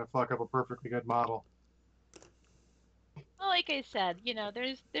worried I'm going to fuck up a perfectly good model. Well, like I said,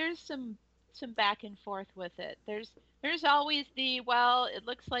 there's some back and forth with it. There's always the, well, it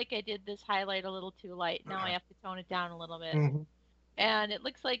looks like I did this highlight a little too light. Now I have to tone it down a little bit. Mm-hmm. And it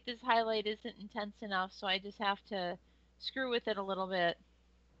looks like this highlight isn't intense enough, so I just have to screw with it a little bit.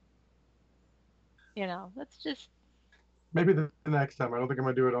 That's just... Maybe the next time. I don't think I'm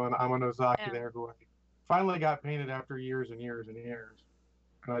going to do it on Amanozaki there, who I finally got painted after years and years and years.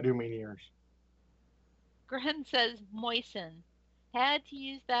 And I do mean years. Gren says moisten. Had to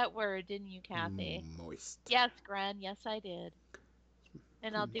use that word, didn't you, Kathy? Moist. Yes, Gren. Yes, I did.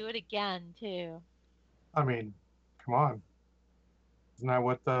 And I'll do it again, too. I mean, come on. Isn't that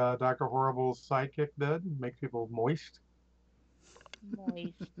what Dr. Horrible's sidekick did? Make people moist?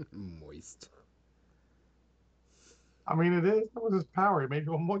 Moist. Moist. I mean, it is. That was his power. He made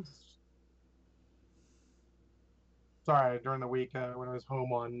people moist. Sorry, during the week when I was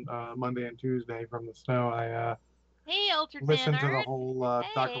home on Monday and Tuesday from the snow, I hey, Altered listened to the Manard. whole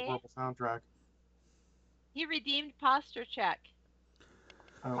Dr. Horrible soundtrack. He redeemed posture check.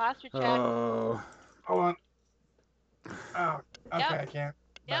 Oh. Posture check. Oh. Hold on. Oh, okay, Yep. I can't.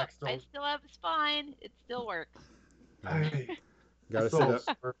 Yep, I still have a spine. It still works. Gotta sit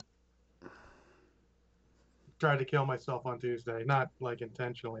up. Tried to kill myself on Tuesday. Not like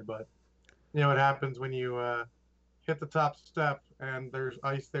intentionally, but you know what happens when you hit the top step and there's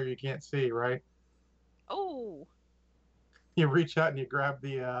ice there you can't see, right? Oh. You reach out and you grab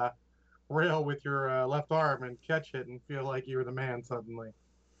the rail with your left arm and catch it and feel like you're the man suddenly.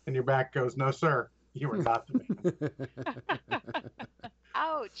 And your back goes, no, sir, you are not the man.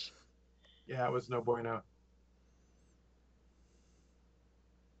 Ouch. Yeah, it was no bueno.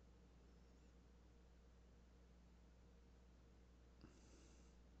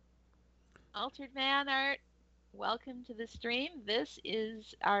 Altered Man Art. Welcome to the stream. This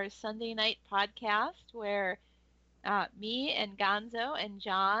is our Sunday night podcast where me and Gonzo and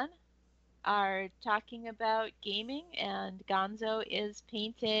John are talking about gaming, and Gonzo is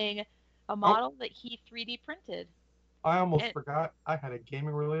painting a Oh, model that he 3D printed. I almost And forgot I had a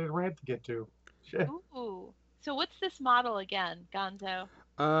gaming related rant to get to. Shit. ooh, so what's this model again, Gonzo?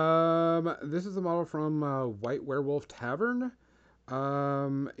 This is a model from White Werewolf Tavern.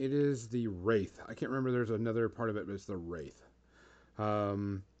 It is the Wraith. I can't remember. There's another part of it, but it's the Wraith.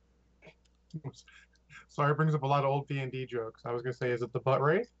 Um, Sorry, it brings up a lot of old D&D jokes. I was gonna say, is it the butt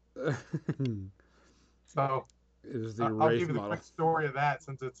race? it So is the I'll Wraith give you the model. quick story of that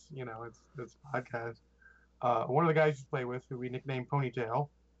since it's it's podcast. One of the guys you play with, who we nicknamed Ponytail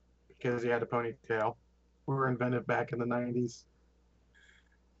because he had a ponytail. We were inventive back in the '90s.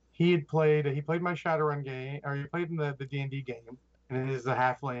 He played my Shadowrun game, or he played in the D&D game, and it is a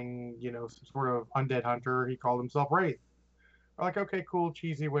halfling, some sort of undead hunter. He called himself Wraith. We're like, okay, cool,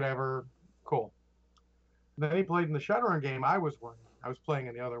 cheesy, whatever, cool. Then he played in the Shadowrun game I was running. I was playing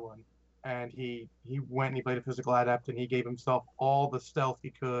in the other one, and he went and he played a physical adept, and he gave himself all the stealth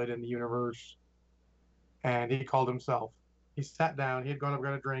he could in the universe, and he called himself. He sat down. He had gone up,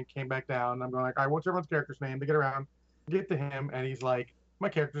 got a drink, came back down. And I'm going like, all right, what's everyone's character's name? To get around, get to him, and he's like, my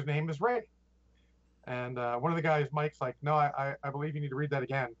character's name is Ray. And one of the guys, Mike's like, no, I believe you need to read that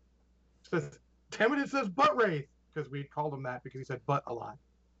again. He says, damn it, it says butt Wraith, because we called him that because he said butt a lot.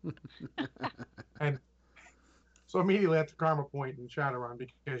 And so immediately after Karma Point and Shadowrun,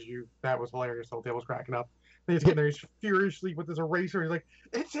 because that was hilarious. The whole table was cracking up. And he's getting there, he's furiously with his eraser. He's like,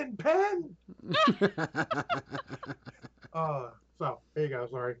 it's in pen. So there you go.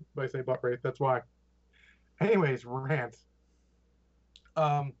 Sorry, if I say butt Wraith, that's why. Anyways, rant.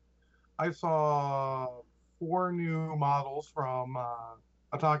 I saw 4 new models from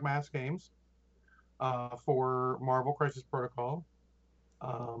Atomic Mass Games for Marvel Crisis Protocol.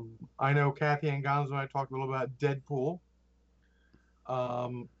 I know Kathy and Gonzo and I talked a little about Deadpool.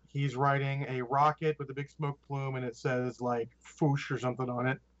 He's riding a rocket with a big smoke plume, and it says like "Foosh" or something on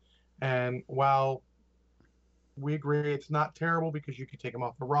it. And while we agree it's not terrible because you could take him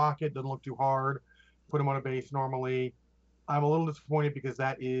off the rocket, doesn't look too hard, put him on a base normally, I'm a little disappointed because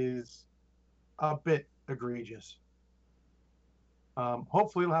that is a bit egregious.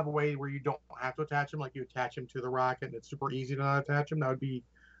 Hopefully it'll have a way where you don't have to attach him, like you attach him to the rocket and it's super easy to not attach him. That would be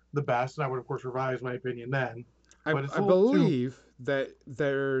the best, and I would of course revise my opinion then. I But it's believe that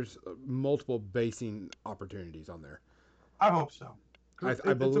there's multiple basing opportunities on there. I hope so. I It's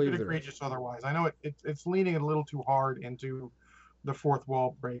a believe bit there is. egregious otherwise. I know it's leaning a little too hard into the fourth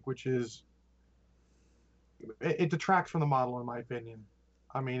wall break, which is it detracts from the model in my opinion.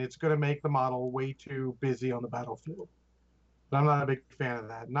 I mean, it's going to make the model way too busy on the battlefield. But I'm not a big fan of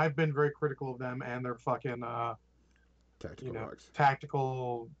that, and I've been very critical of them and their fucking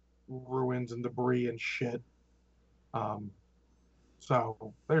tactical ruins and debris and shit.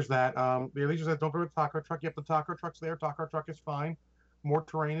 So there's that. The Allegiance said, don't forget the taco truck. Yep, the taco truck's there. Taco truck is fine. More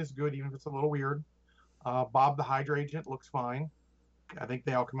terrain is good, even if it's a little weird. Bob the Hydra Agent looks fine. I think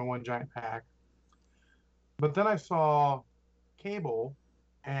they all come in one giant pack. But then I saw Cable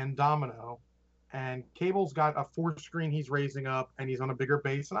and Domino, and Cable's got a 4-screen he's raising up, and he's on a bigger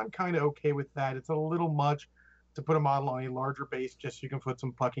base, and I'm kind of okay with that. It's a little much to put a model on a larger base just so you can put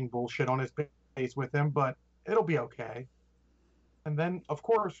some fucking bullshit on his base with him, but it'll be okay. And then, of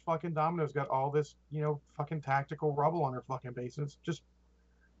course, fucking Domino's got all this, fucking tactical rubble on her fucking base. And it's just,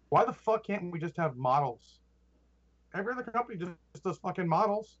 why the fuck can't we just have models? Every other company just does fucking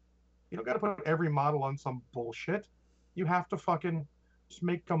models. You don't got to put every model on some bullshit. You have to fucking just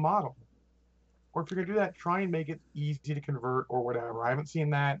make a model. Or if you're going to do that, try and make it easy to convert or whatever. I haven't seen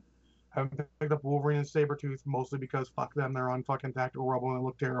that. I haven't picked up Wolverine and Sabretooth, mostly because fuck them, they're on fucking tactical rubble and they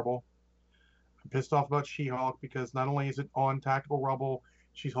look terrible. I'm pissed off about She-Hulk because not only is it on tactical rubble,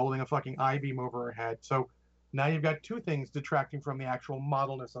 she's holding a fucking I-beam over her head. So now you've got 2 things detracting from the actual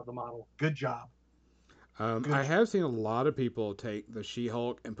modelness of the model. Good job. I have seen a lot of people take the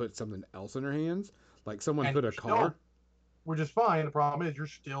She-Hulk and put something else in her hands. Like someone put a car. Which is fine. The problem is you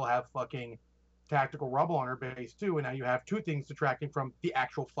still have fucking tactical rubble on her base too, and now you have 2 things detracting from the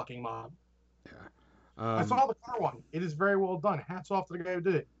actual fucking model. Yeah. I saw the car one. It is very well done. Hats off to the guy who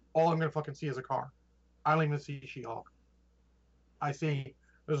did it. All I'm going to fucking see is a car. I don't even see She-Hulk. I see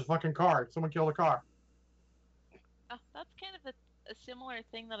there's a fucking car. Someone killed a car. That's kind of a similar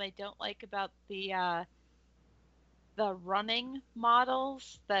thing that I don't like about the running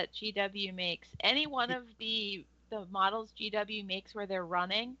models that GW makes. Any one of the models GW makes where they're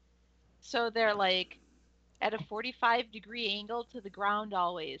running, so they're like at a 45-degree angle to the ground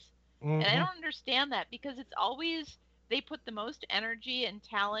always. And I Mm-hmm. don't understand that because it's always they put the most energy and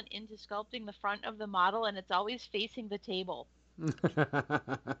talent into sculpting the front of the model and it's always facing the table.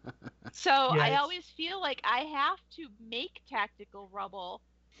 So Yeah, I it's always feel like I have to make tactical rubble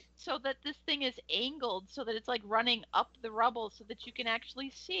so that this thing is angled so that it's like running up the rubble so that you can actually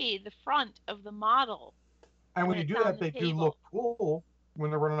see the front of the model and when when you it's do on that, the they do look table. cool when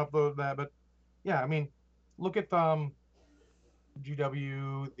they're running up that. But yeah, I mean, look at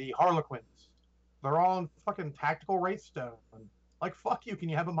GW the Harlequins. They're all in fucking tactical Wraithstone. Like fuck you, can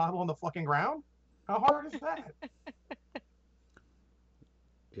you have a model on the fucking ground? How hard is that?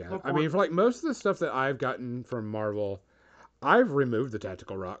 Yeah, Look, I we're mean, for like most of the stuff that I've gotten from Marvel, I've removed the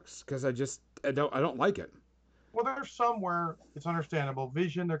tactical rocks because I don't like it. well, there's some where it's understandable.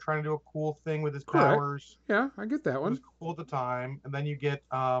 Vision, they're trying to do a cool thing with his Correct. powers. Yeah, I get that It was one. cool at the time, and then you get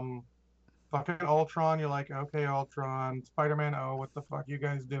fucking Ultron. You're like, okay, Ultron, Spider-Man. Oh, what the fuck you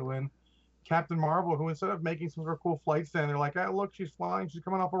guys doing? Captain Marvel, who instead of making some sort of cool flight stand, they're like, oh, look, she's flying, she's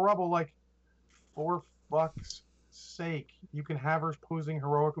coming off a rubble. Like, for fuck's sake, you can have her posing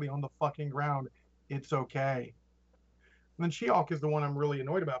heroically on the fucking ground. It's okay. And then She-Hulk is the one I'm really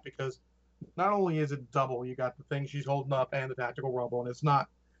annoyed about because not only is it double, you got the thing she's holding up and the tactical rubble, and it's not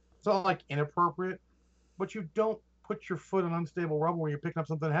like inappropriate, but you don't put your foot on unstable rubble when you're picking up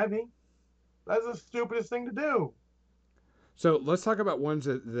something heavy. That's the stupidest thing to do. So let's talk about ones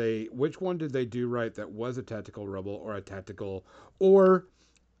that which one did they do right that was a tactical rubble or a tactical or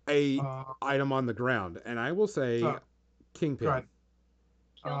a Uh, item on the ground? And I will say so go Kingpin ahead.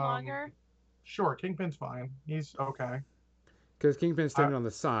 Um, Killmonger? sure, Kingpin's fine. He's okay. because Kingpin's I standing on the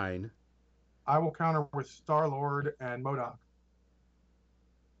sign. I will counter with Star Lord and MODOK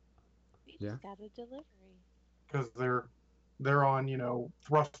We Yeah. just got a delivery. because they're on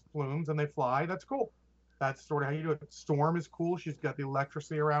thrust plumes and they fly. That's cool. That's sort of how you do it. Storm is cool. She's got the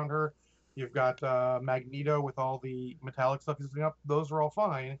electricity around her. You've got Magneto with all the metallic stuff he's doing up. Those are all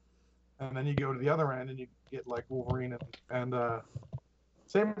fine. And then you go to the other end and you get like Wolverine and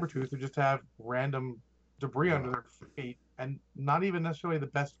Sabretooth who just have random debris under their feet and not even necessarily the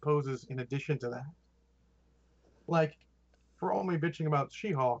best poses in addition to that. Like, for all me bitching about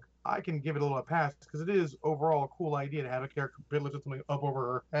She-Hulk, I can give it a little pass because it is overall a cool idea to have a character lift something up over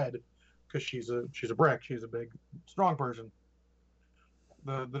her head because she's a brick, she's a big, strong person.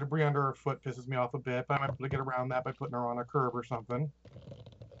 The debris under her foot pisses me off a bit, but I might be able to get around that by putting her on a curb or something.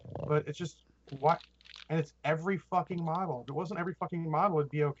 But it's just what, and it's every fucking model. If it wasn't every fucking model,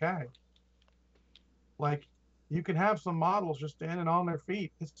 it'd be okay. Like, you can have some models just standing on their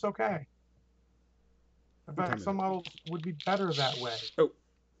feet. It's okay. In What time fact, is some it? models would be better that way. Oh,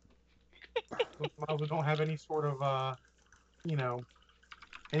 Some models that don't have any sort of you know,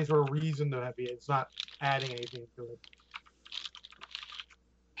 any sort of reason to have it. It's not adding anything to it.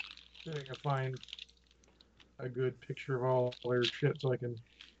 I think I can find a good picture of all their shit so I can.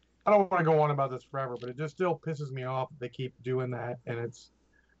 I don't want to go on about this forever, but it just still pisses me off that they keep doing that, and it's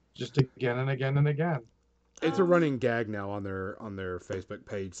just again and again and again. it's a Um, running gag now on their Facebook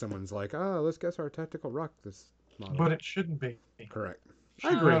page. Someone's like, "Oh, let's guess our tactical rock this model." But it shouldn't be. Correct. I Should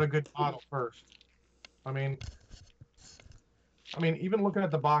put agree. out a good model first. I mean, even looking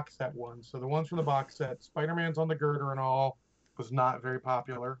at the box set ones. So the ones from the box set, Spider-Man's on the girder and all, was not very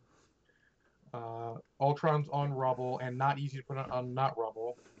popular. Ultron's on rubble and not easy to put on not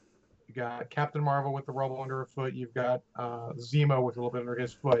rubble. You got Captain Marvel with the rubble under her foot. You've got Zemo with a little bit under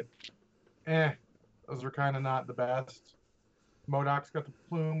his foot. Those are kind of not the best. MODOK's got the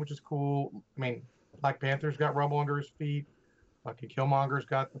plume, which is cool. I mean, Black Panther's got rubble under his feet. Lucky Killmonger's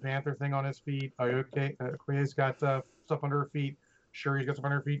got the Panther thing on his feet. Okoye's got stuff under her feet. Shuri's got stuff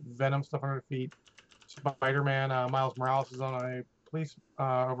under her feet. Venom stuff under her feet. Spider-Man, Miles Morales is on a police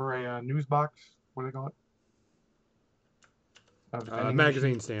over a news box. What do they call it? Vending Magazine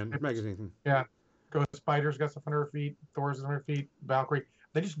machine. stand. Magazine. Yeah. Ghost Spider's got stuff under her feet. Thor's under her feet. Valkyrie.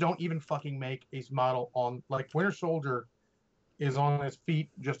 They just don't even fucking make a model on like Winter Soldier is on his feet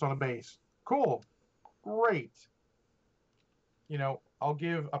just on a base. Cool. Great. I'll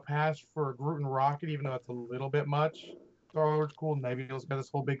give a pass for Groot and Rocket, even though that's a little bit much. Star-Lord's cool. Nebula's got this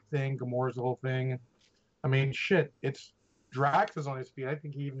whole big thing. Gamora's the whole thing. I mean, shit. It's Drax is on his feet. I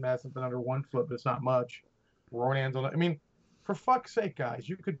think he even has something under one foot, but it's not much. Ronan's on it. I mean, for fuck's sake, guys,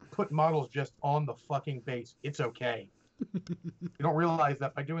 you could put models just on the fucking base. It's okay. You don't realize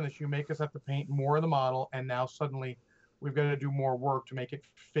that by doing this, you make us have to paint more of the model, and now suddenly we've got to do more work to make it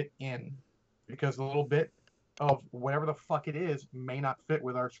fit in because a little bit of whatever the fuck it is may not fit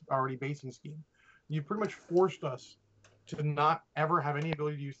with our already basing scheme. You pretty much forced us to not ever have any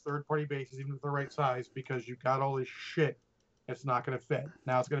ability to use third-party bases, even if they're the right size, because you got all this shit It's not going to fit.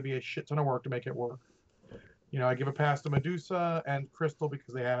 Now it's going to be a shit ton of work to make it work. I give a pass to Medusa and Crystal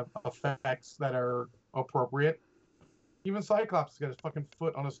because they have effects that are appropriate. Even Cyclops has got his fucking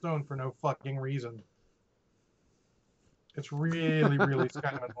foot on a stone for no fucking reason. It's really, really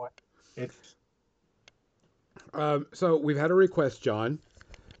kind of annoying. It's So we've had a request, John.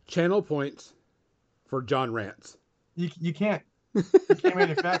 Channel points for John rants. you can't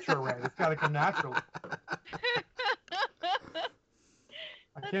manufacture a rant. It's got to come naturally.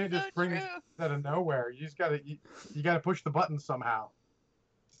 I can't just bring these out of nowhere. You just gotta push the button somehow.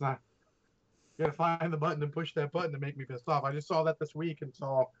 It's not. You gotta find the button and push that button to make me pissed off. I just saw that this week and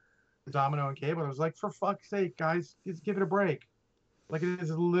saw Domino and Cable. I was like, for fuck's sake, guys, just give it a break. Like, it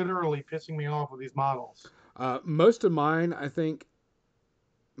is literally pissing me off with these models. Most of mine, I think,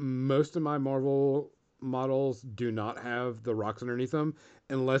 most of my Marvel models do not have the rocks underneath them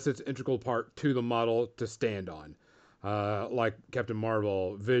unless it's integral part to the model to stand on. Like Captain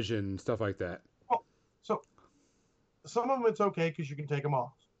Marvel, Vision, stuff like that. Well, so some of them it's okay because you can take them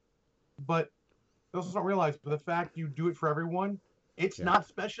off. But they also don't realize, but the fact you do it for everyone, it's not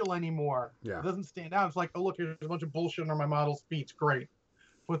special anymore. Yeah. It doesn't stand out. It's like, oh, look, here's a bunch of bullshit under my model's feet. Great.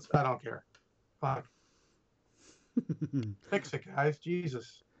 I don't care. Fuck. Fix it, guys.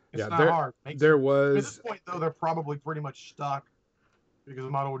 Jesus. It's not hard. At this point, though, they're probably pretty much stuck because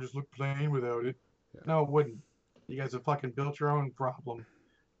the model would just look plain without it. Yeah. No, it wouldn't. You guys have fucking built your own problem.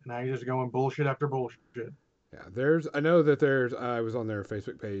 And now you're just going bullshit after bullshit. Yeah, I know that I was on their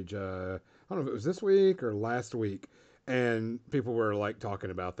Facebook page, I don't know if it was this week or last week, and people were like talking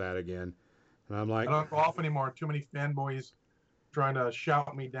about that again. And I'm like, I don't go off anymore. Too many fanboys trying to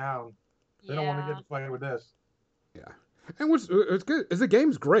shout me down. They don't want to get to play with this. Yeah. And what's good is the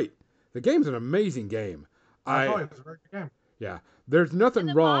game's great. The game's an amazing game. It's a very good game. Yeah. There's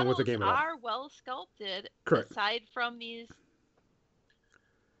nothing wrong with the game at all. The models are well sculpted. Correct. Aside from these.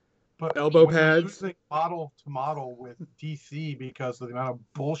 But elbow pads. You're losing model to model with DC because of the amount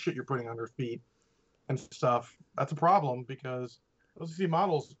of bullshit you're putting on their feet and stuff. That's a problem because those DC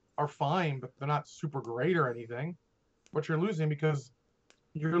models are fine, but they're not super great or anything. But you're losing because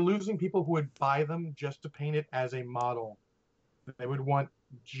you're losing people who would buy them just to paint it as a model. They would want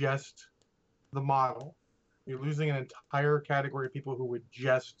just the model. You're losing an entire category of people who would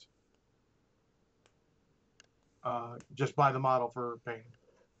just buy the model for painting.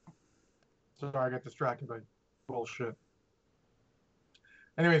 Sorry, I got distracted by bullshit.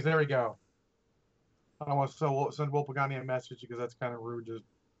 Anyways, there we go. I don't want to send Will Pagani a message because that's kind of rude to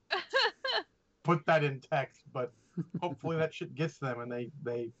put that in text, but hopefully that shit gets them and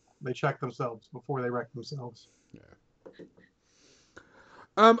they check themselves before they wreck themselves. Yeah.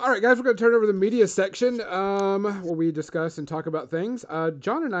 All right, guys, we're going to turn over the media section where we discuss and talk about things.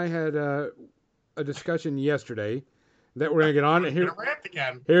 John and I had a discussion yesterday that we're going to get on. Here rant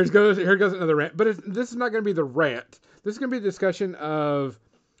again. Here goes another rant. But this is not going to be the rant. This is going to be a discussion of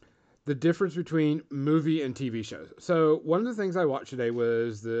the difference between movie and TV shows. So one of the things I watched today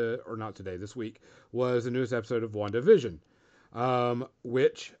was this week, was the newest episode of WandaVision,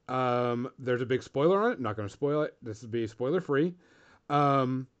 which there's a big spoiler on it. I'm not going to spoil it. This will be spoiler-free.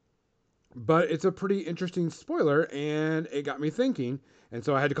 But it's a pretty interesting spoiler, and it got me thinking. And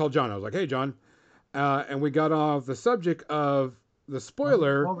so I had to call John. I was like, hey, John. And we got off the subject of the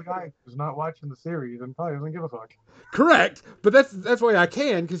spoiler. Well, the guy who's not watching the series and probably doesn't give a fuck. Correct. But that's why I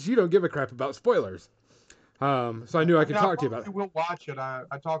can, because you don't give a crap about spoilers. So I knew I could talk to you about it. We'll watch it. I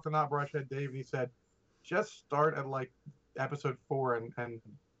talked to Not Brushhead Dave, and he said, just start at like episode 4 and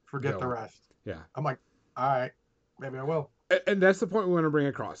forget the rest. Yeah. I'm like, all right, maybe I will. And that's the point we want to bring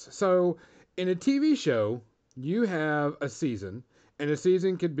across. So in a TV show, you have a season, and a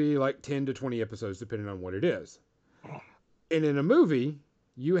season could be like 10 to 20 episodes, depending on what it is. And in a movie,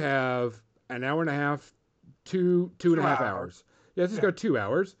 you have an hour and a half, two and a half hours. Yeah, let's just go 2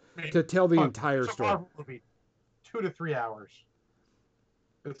 hours to tell the entire story. Movie, 2 to 3 hours.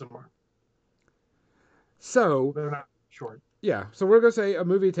 It's a mark. So they're not short. Yeah, so we're going to say a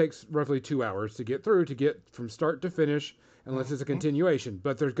movie takes roughly 2 hours to get through, to get from start to finish, unless it's a continuation.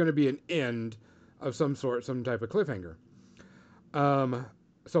 But there's going to be an end of some sort, some type of cliffhanger.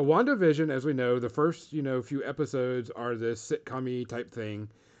 So WandaVision, as we know, the first, few episodes are this sitcom-y type thing.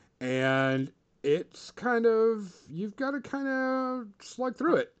 And it's kind of, you've got to kind of slug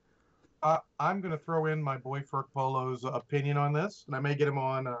through it. I'm going to throw in my boy Ferk Polo's opinion on this. And I may get him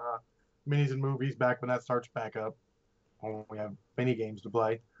on Minis and Movies back when that starts back up. We have mini games to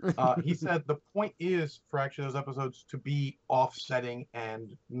play. He said the point is for actually those episodes to be offsetting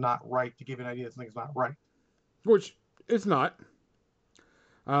and not right, to give you an idea that something's not right. Which it's not.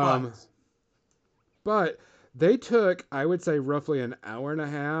 But They took, I would say, roughly an hour and a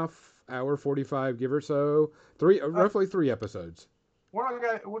half, hour 45, give or so, roughly 3 episodes. One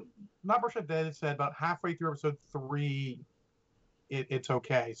guy, not Bursha Dead said about halfway through episode 3, it's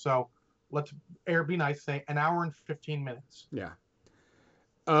okay. So let's be nice, say an hour and 15 minutes. Yeah.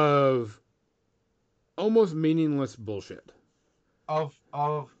 Of almost meaningless bullshit. Of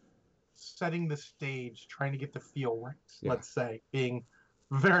setting the stage, trying to get the feel right. Yeah. Let's say, being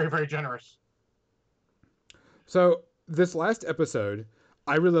very, very generous. So this last episode,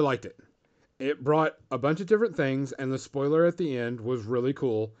 I really liked it. It brought a bunch of different things, and the spoiler at the end was really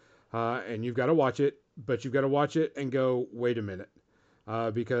cool. And you've got to watch it, but you've got to watch it and go, wait a minute,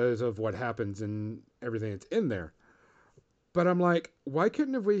 because of what happens and everything that's in there. But I'm like, why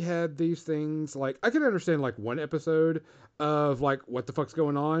couldn't have we had these things? Like, I can understand like one episode of like what the fuck's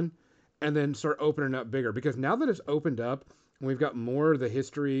going on, and then start opening up bigger. Because now that it's opened up, and we've got more of the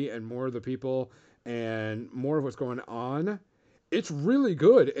history and more of the people and more of what's going on, it's really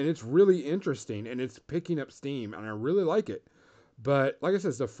good and it's really interesting and it's picking up steam and I really like it. But like I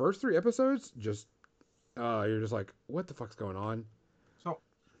said, the first 3 episodes just you're just like, what the fuck's going on? So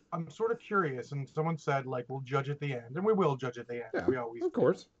I'm sort of curious, and someone said like we'll judge at the end, and we will judge at the end. Yeah, we always of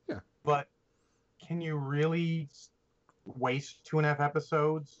course. Yeah. But can you really waste 2.5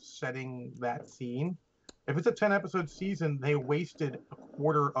 episodes setting that scene? If it's a 10-episode season, they wasted a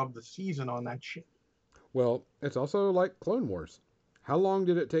quarter of the season on that shit. Well, it's also like Clone Wars. How long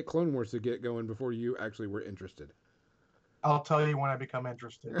did it take Clone Wars to get going before you actually were interested? I'll tell you when I become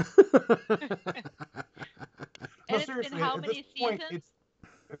interested. And no, it's seriously, been how many seasons?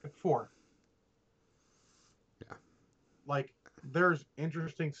 It's 4. Yeah. Like, there's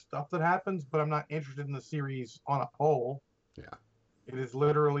interesting stuff that happens, but I'm not interested in the series on a whole. Yeah. It is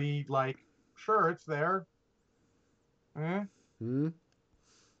literally like, sure, it's there.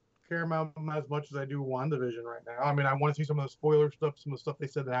 Care about as much as I do WandaVision right now. I mean, I want to see some of the spoiler stuff, some of the stuff they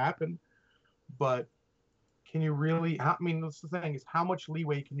said that happened, but can you really? I mean, that's the thing, is how much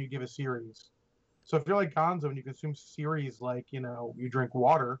leeway can you give a series? So if you're like Gonzo and you consume series like, you drink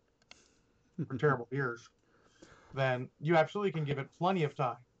water for terrible beers, then you absolutely can give it plenty of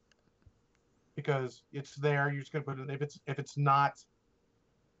time because it's there. You're just gonna put it. If it's not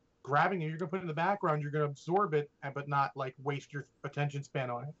grabbing you, you're gonna put it in the background. You're gonna absorb it, but not like waste your attention span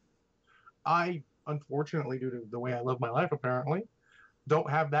on it. I, unfortunately, due to the way I live my life, apparently, don't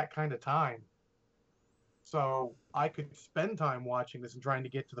have that kind of time. So I could spend time watching this and trying to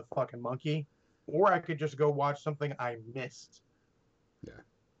get to the fucking monkey, or I could just go watch something I missed. Yeah.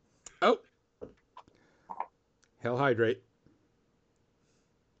 Oh. Hell hydrate.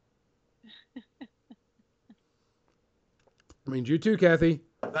 I mean, you too, Kathy.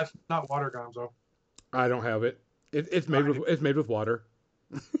 That's not water, Gonzo. I don't have it. It's made with water.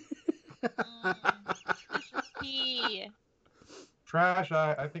 Trash.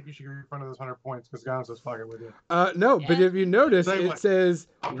 I think you should get in front of those 100 points because Gonzo's fucking with you. No, yeah. But if you notice, it says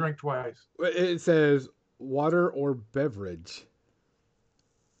I'll drink twice. It says water or beverage.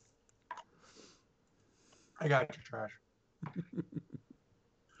 I got you, Trash.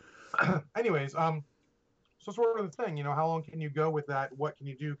 Anyways, so sort of the thing, how long can you go with that? What can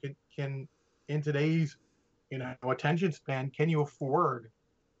you do? Can in today's, attention span, can you afford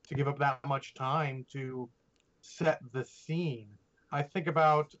to give up that much time to set the scene? I think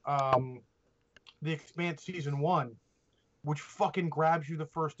about The Expanse season 1, which fucking grabs you the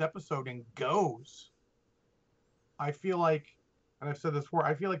first episode and goes. I feel like, and I've said this before,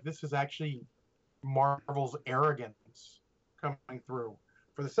 I feel like this is actually Marvel's arrogance coming through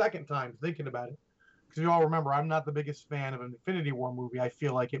for the second time thinking about it. Because you all remember, I'm not the biggest fan of an Infinity War movie. I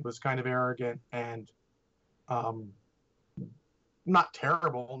feel like it was kind of arrogant and not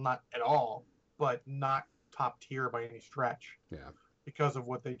terrible, not at all, but not top tier by any stretch. Yeah. Because of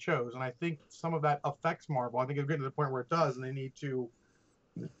what they chose. And I think some of that affects Marvel. I think it's getting to the point where it does, and they need to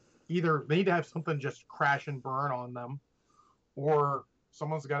have something just crash and burn on them, or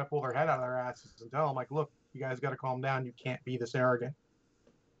someone's got to pull their head out of their asses and tell them, like, look, you guys got to calm down. You can't be this arrogant.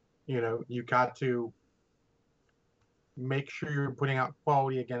 You got to make sure you're putting out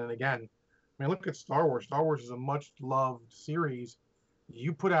quality again and again. I mean, look at Star Wars. Star Wars is a much loved series.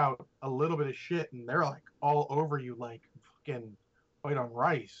 You put out a little bit of shit and they're like all over you like fucking white on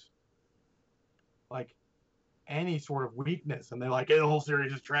rice. Like any sort of weakness. And they're like, hey, the whole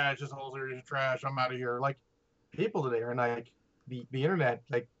series is trash. This whole series is trash. I'm out of here. Like, people today are like, the internet,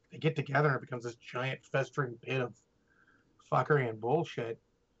 like, they get together and it becomes this giant festering pit of fuckery and bullshit.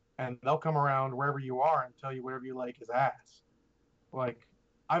 And they'll come around wherever you are and tell you whatever you like is ass. Like,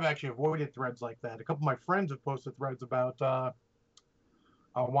 I've actually avoided threads like that. A couple of my friends have posted threads about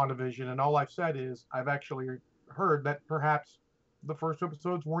WandaVision, and all I've said is I've actually heard that perhaps the first 2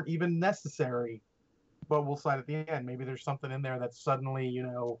 episodes weren't even necessary, but we'll decide at the end. Maybe there's something in there that's suddenly,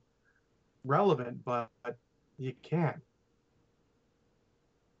 relevant, but you can't.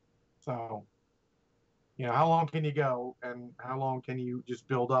 So, how long can you go, and how long can you just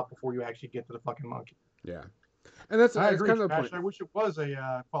build up before you actually get to the fucking monkey? Yeah, and that's I agree, kind of the Ash. point. I wish it was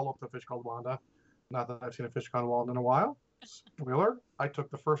a follow-up to Fish Called Wanda. Not that I've seen a Fish Called Wanda in a while. Spoiler: I took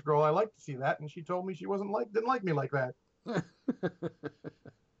the first girl I liked to see that, and she told me she didn't like me like that.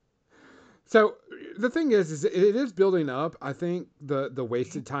 So the thing is it is building up. I think the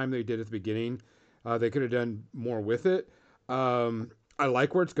wasted time they did at the beginning, they could have done more with it. I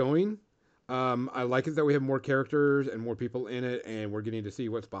like where it's going. I like it that we have more characters and more people in it, and we're getting to see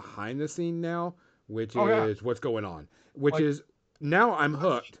what's behind the scene now, which is what's going on. Which Like, is now I'm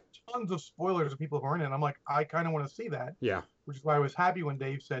hooked. Tons of spoilers of people who aren't in. I'm like, I kind of want to see that. Yeah. Which is why I was happy when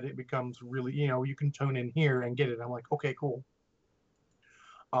Dave said it becomes really, you can tune in here and get it. I'm like, okay, cool.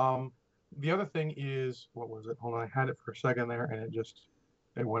 The other thing is, what was it? Hold on, I had it for a second there, and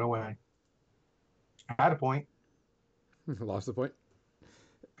it went away. I had a point. Lost the point.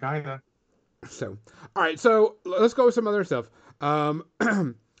 Kinda. So, all right. So let's go with some other stuff.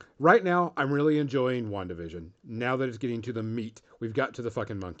 Right now, I'm really enjoying WandaVision. Now that it's getting to the meat, we've got to the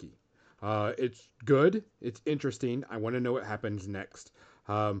fucking monkey. It's good. It's interesting. I want to know what happens next.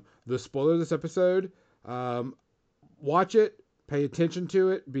 The spoiler of this episode, watch it, pay attention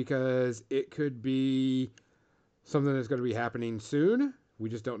to it, because it could be something that's going to be happening soon. We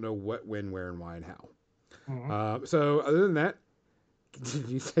just don't know what, when, where, and why, and how. Mm-hmm. So other than that, did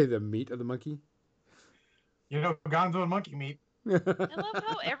you say the meat of the monkey? Gonzo and monkey meat. I love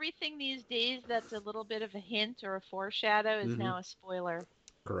how everything these days that's a little bit of a hint or a foreshadow is now a spoiler.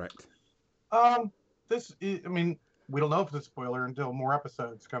 Correct. We don't know if it's a spoiler until more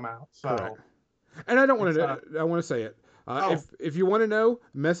episodes come out. So. Correct. And I don't want to. I want to say it. If you want to know,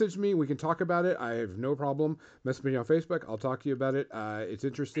 message me. We can talk about it. I have no problem. Message me on Facebook. I'll talk to you about it. It's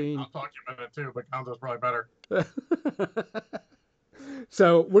interesting. I'll talk to you about it too, but Gonzo's probably better.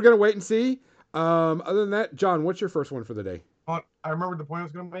 So we're gonna wait and see. Other than that, John, what's your first one for the day? I remember the point I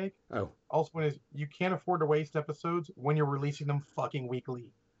was going to make. Oh. Also, one is you can't afford to waste episodes when you're releasing them fucking weekly.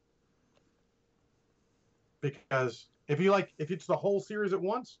 Because if it's the whole series at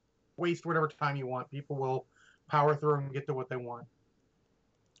once, waste whatever time you want. People will power through and get to what they want.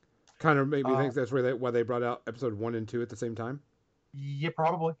 Kind of made me think that's why they brought out episode 1 and 2 at the same time. Yeah,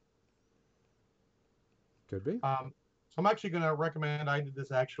 probably. Could be. So I'm actually going to recommend. I did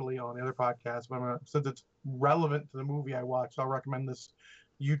this actually on the other podcast, but since it's relevant to the movie I watched, I'll recommend this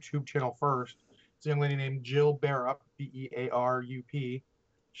YouTube channel first. It's a young lady named Jill Bearup, Bearup.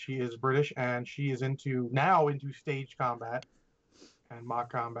 She is British, and she is into stage combat and mock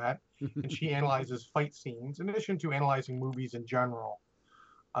combat, and she analyzes fight scenes in addition to analyzing movies in general.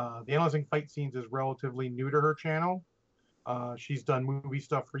 The analyzing fight scenes is relatively new to her channel. She's done movie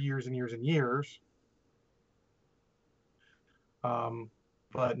stuff for years and years and years.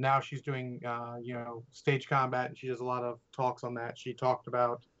 But now she's doing, stage combat, and she does a lot of talks on that. She talked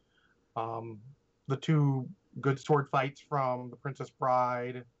about the 2 good sword fights from The Princess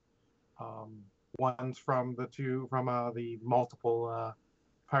Bride, ones from the multiple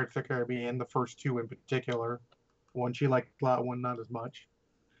Pirates of the Caribbean, the first 2 in particular. One she liked a lot, one not as much.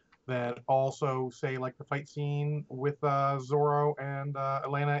 Then also say like the fight scene with Zorro and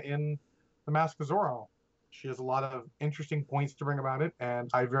Elena in The Mask of Zorro. She has a lot of interesting points to bring about it, and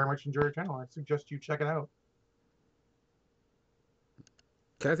I very much enjoy her channel. I suggest you check it out.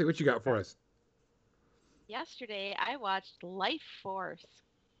 Kathy, what you got for us? Yesterday, I watched Life Force.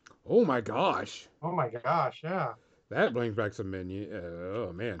 Oh my gosh! Oh my gosh! Yeah. That brings back some memories.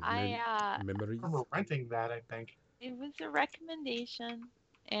 I remember renting that. I think it was a recommendation,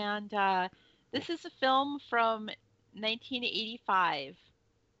 and this is a film from 1985.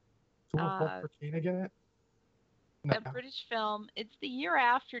 So what Christina get it? No. A British film. It's the year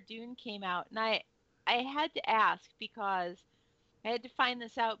after Dune came out, and I had to ask because I had to find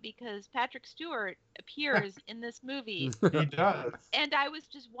this out because Patrick Stewart appears in this movie. He does. And I was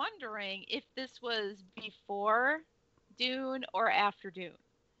just wondering if this was before Dune or after Dune.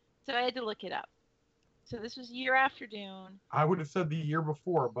 So I had to look it up. So this was a year after Dune. I would have said the year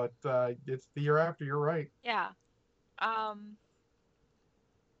before, but it's the year after. You're right. Yeah.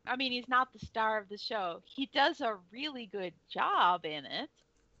 I mean, he's not the star of the show. He does a really good job in it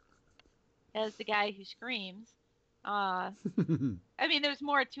as the guy who screams. I mean, there's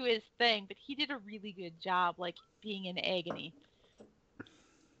more to his thing, but he did a really good job, like being in agony,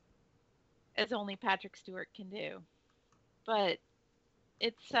 as only Patrick Stewart can do. But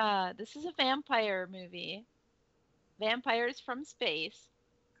It's this is a vampire movie. Vampires from space.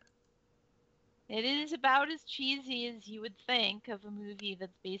 It is about as cheesy as you would think of a movie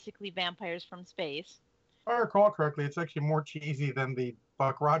that's basically vampires from space. If I recall correctly, it's actually more cheesy than the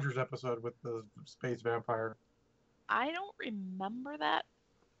Buck Rogers episode with the space vampire. I don't remember that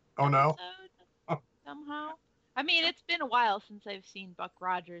Oh no. episode somehow. I mean, it's been a while since I've seen Buck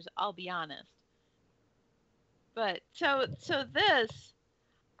Rogers, I'll be honest. But so this,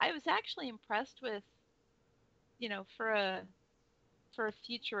 I was actually impressed with, for a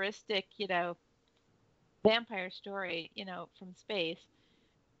futuristic, vampire story, from space,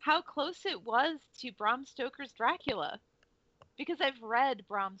 how close it was to Bram Stoker's Dracula. Because I've read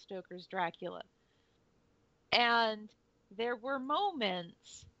Bram Stoker's Dracula. And there were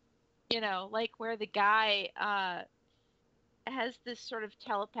moments, like where the guy has this sort of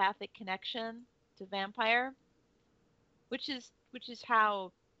telepathic connection to vampire, which is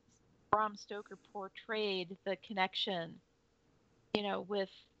how Bram Stoker portrayed the connection,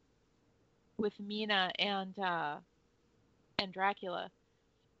 with Mina and Dracula.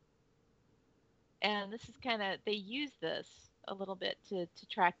 And this is they use this a little bit to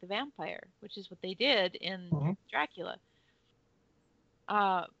track the vampire, which is what they did in Dracula.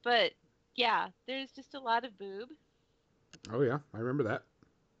 But yeah, there's just a lot of boob. Oh yeah, I remember that.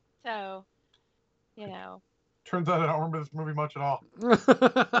 So, Turns out I don't remember this movie much at all. No, there's a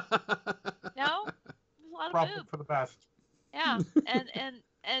lot of Probably boob. For the best. Yeah,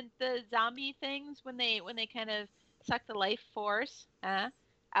 and the zombie things when they kind of suck the life force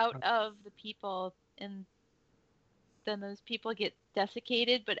out of the people, and then those people get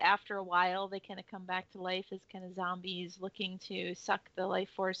desiccated, but after a while they kind of come back to life as kind of zombies looking to suck the life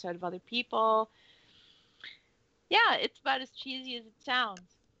force out of other people. Yeah, it's about as cheesy as it sounds,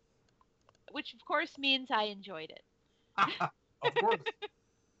 which of course means I enjoyed it. Of course.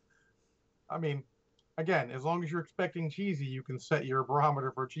 I mean, again, as long as you're expecting cheesy, you can set your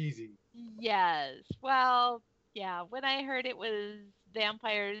barometer for cheesy. Yes. Well, yeah, when I heard it was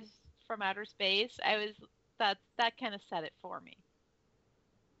vampires from outer space, that kind of set it for me.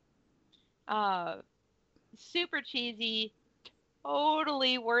 Super cheesy,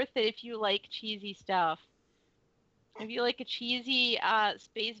 totally worth it if you like cheesy stuff. If you like a cheesy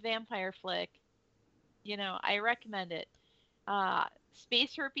space vampire flick, I recommend it.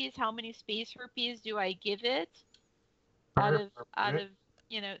 Space herpes, how many space herpes do I give it? Out of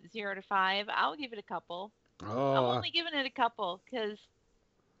 0 to 5, I'll give it a couple. Oh. I'm only giving it a couple because,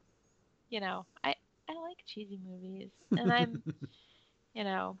 I like cheesy movies, and I'm,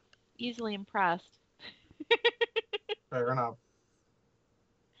 easily impressed. Fair enough.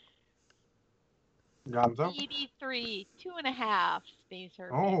 Gonzo? 83, 2.5 space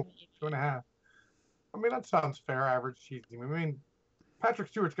herpes. Oh, 2.5. I mean, that sounds fair, average cheesy movie. I mean, Patrick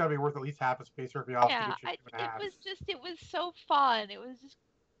Stewart's got to be worth at least half a space herpes off Yeah, to get you 2.5. it was so fun. It was just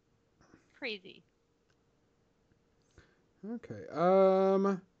crazy. Okay.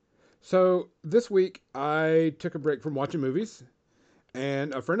 So this week I took a break from watching movies,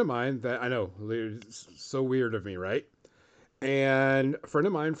 and a friend of mine that I know, it's so weird of me, right? And a friend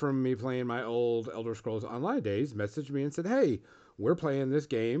of mine from me playing my old Elder Scrolls Online days messaged me and said, "Hey, we're playing this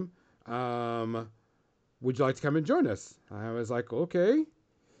game. Would you like to come and join us?" I was like, "Okay."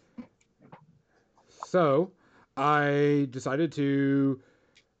 So I decided to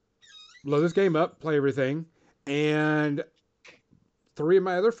load this game up, play everything, and 3 of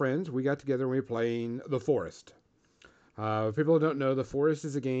my other friends, we got together and we were playing The Forest. People who don't know, The Forest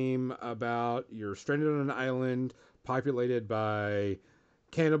is a game about you're stranded on an island populated by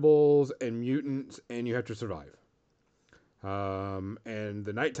cannibals and mutants, and you have to survive. And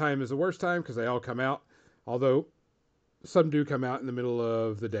the nighttime is the worst time because they all come out, although some do come out in the middle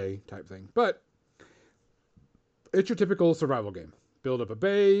of the day type thing. But it's your typical survival game. Build up a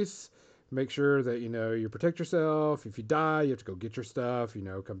base, make sure that, you protect yourself. If you die, you have to go get your stuff,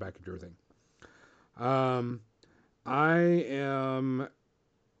 come back and do everything. I am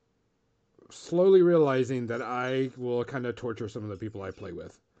slowly realizing that I will kind of torture some of the people I play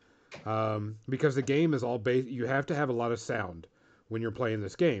with. Because the game is all based, you have to have a lot of sound when you're playing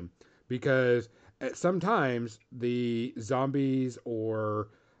this game. Because sometimes the zombies or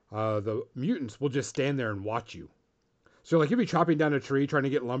the mutants will just stand there and watch you. So like you'll be chopping down a tree trying to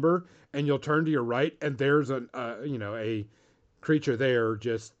get lumber, and you'll turn to your right, and there's a creature there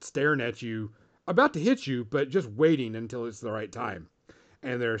just staring at you, about to hit you, but just waiting until it's the right time.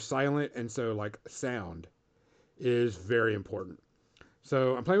 And they're silent, and so like sound is very important.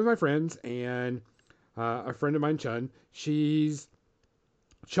 So I'm playing with my friends, and a friend of mine, Chun, she's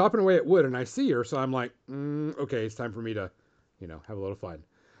chopping away at wood, and I see her, so I'm like, okay, it's time for me to, have a little fun.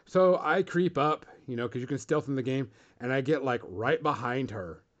 So I creep up, because you can stealth in the game, and I get like right behind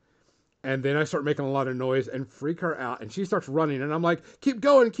her. And then I start making a lot of noise and freak her out. And she starts running. And I'm like, keep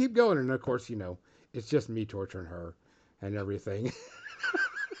going, keep going. And of course, it's just me torturing her and everything.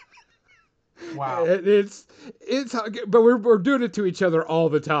 Wow. It's but we're doing it to each other all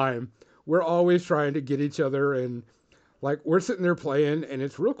the time. We're always trying to get each other, and like we're sitting there playing, and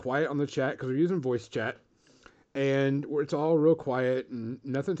it's real quiet on the chat because we're using voice chat, and it's all real quiet and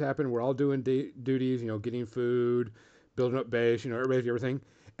nothing's happening. We're all doing duties, getting food, building up base, everybody's everything.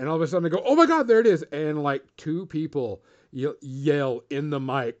 And all of a sudden I go, oh my God, there it is. And like two people yell in the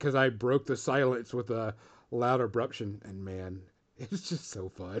mic because I broke the silence with a loud abruption. And man, it's just so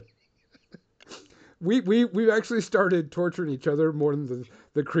fun. We've actually started torturing each other more than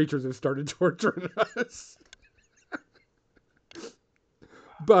the creatures have started torturing us.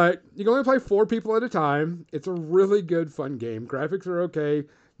 But you can only play 4 people at a time. It's a really good, fun game. Graphics are okay.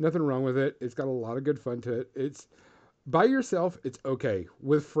 Nothing wrong with it. It's got a lot of good fun to it. It's by yourself, it's okay.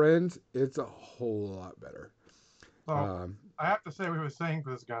 With friends, it's a whole lot better. So I have to say, we were saying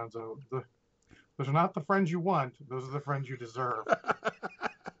for this, Gonzo, those are not the friends you want. Those are the friends you deserve.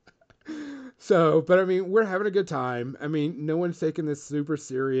 So, but I mean, we're having a good time. I mean, no one's taking this super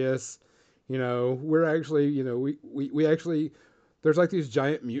serious. We're actually, we actually, there's like these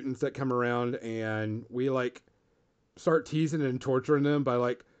giant mutants that come around, and we like start teasing and torturing them by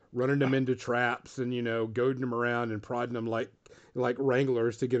like running them into traps and goading them around and prodding them like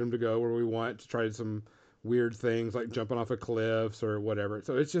wranglers to get them to go where we want, to try some weird things like jumping off of cliffs or whatever.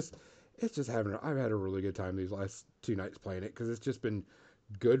 So it's just I've had a really good time these last 2 nights playing it because it's just been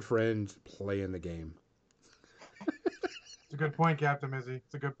good friends playing the game. It's a good point, Captain Mizzy.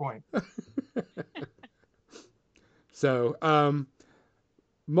 It's a good point. So,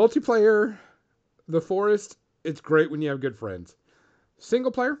 multiplayer, The Forest, it's great when you have good friends.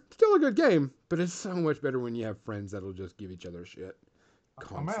 Single player, still a good game, but it's so much better when you have friends that'll just give each other shit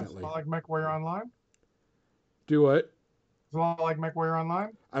constantly. It's not like MechWarrior Online. Do what? It's a lot like MechWarrior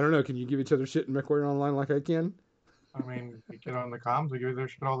Online. I don't know. Can you give each other shit in MechWarrior Online like I can? I mean, we get on the comms, we give each other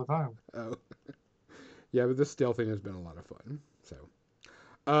shit all the time. Oh. Yeah, but this stealthing has been a lot of fun.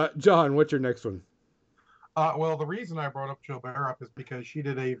 So, John, what's your next one? Well, the reason I brought up Jill Barrett is because she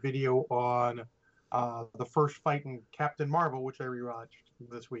did a video on the first fight in Captain Marvel, which I rewatched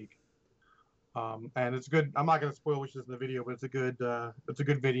this week. And it's good. I'm not going to spoil which is in the video, but it's a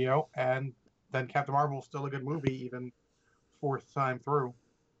good video. And then Captain Marvel is still a good movie, even 4th time through.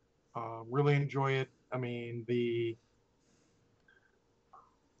 Really enjoy it. I mean,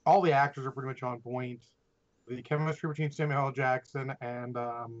 all the actors are pretty much on point. The chemistry between Samuel L. Jackson and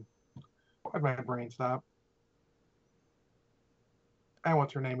why'd my brain stop? And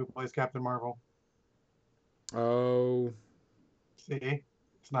what's her name who plays Captain Marvel? Oh. See?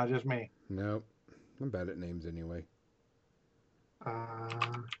 It's not just me. No. I'm bad at names anyway.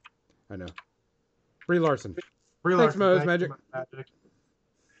 I know. Brie Larson. Thanks, Mo's Magic.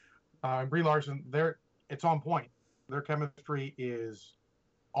 Brie Larson, it's on point. Their chemistry is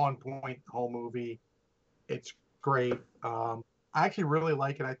on point the whole movie. It's great. I actually really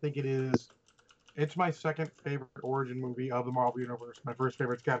like it. I think it's my second favorite origin movie of the Marvel Universe. My first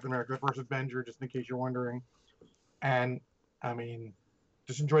favorite is Captain America vs. Avenger, just in case you're wondering. And, I mean,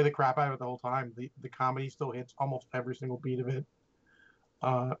 just enjoy the crap out of it the whole time. The comedy still hits almost every single beat of it.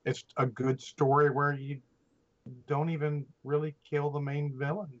 It's a good story where you don't even really kill the main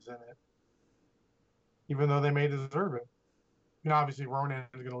villains in it, even though they may deserve it. Obviously Ronan's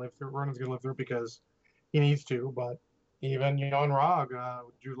going to live through because he needs to, but even Yon Rog,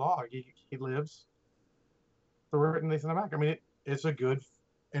 Jude Law, he lives through it and they send him back. I mean, it's a good,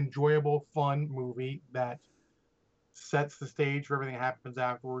 enjoyable, fun movie that sets the stage for everything that happens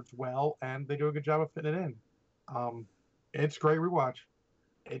afterwards well, and they do a good job of fitting it in. It's great rewatch.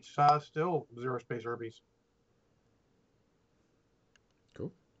 It's still Zero Space Herbies.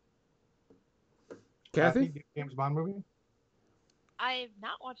 Cool. Kathy? James Bond movie? I've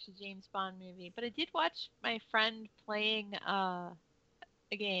not watched a James Bond movie, but I did watch my friend playing a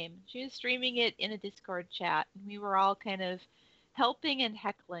game. She was streaming it in a Discord chat, and we were all kind of helping and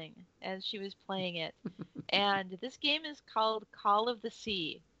heckling as she was playing it. And this game is called Call of the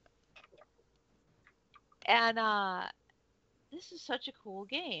Sea. And this is such a cool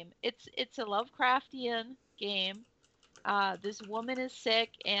game. It's a Lovecraftian game. This woman is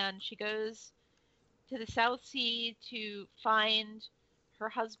sick, and she goes to the South Sea to find her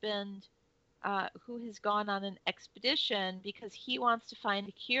husband, who has gone on an expedition because he wants to find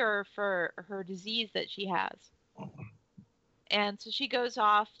a cure for her disease that she has. And so she goes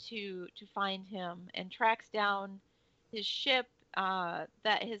off to find him and tracks down his ship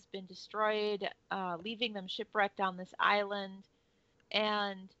that has been destroyed, leaving them shipwrecked on this island,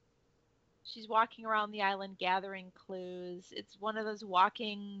 and she's walking around the island gathering clues. It's one of those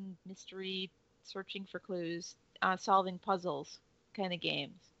walking mystery, searching for clues, solving puzzles kind of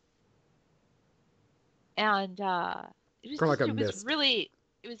games. And it was Kinda like just, a it was Myst. really,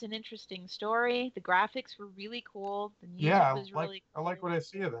 it was an interesting story. The graphics were really cool. The music Yeah, was really I like cool. what I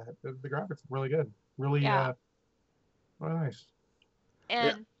see of that. The graphics are really good. Really, Yeah. really nice. Yeah.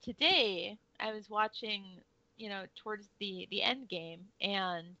 And today I was watching, towards the end game,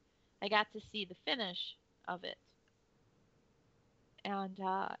 and I got to see the finish of it, and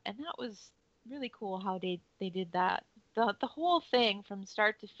that was really cool how they did that. The whole thing from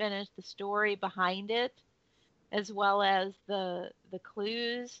start to finish, the story behind it, as well as the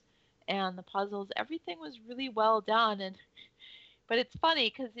clues and the puzzles, everything was really well done. And but it's funny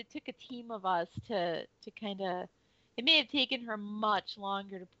because it took a team of us to kind of. It may have taken her much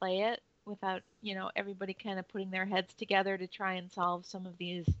longer to play it without everybody kind of putting their heads together to try and solve some of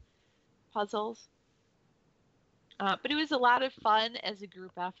these puzzles. But it was a lot of fun as a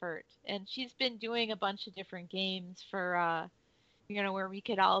group effort, and she's been doing a bunch of different games for where we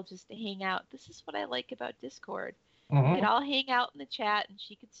could all just hang out. This is what I like about Discord. We could all hang out in the chat, and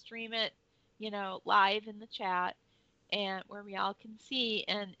she could stream it, live in the chat, and where we all can see,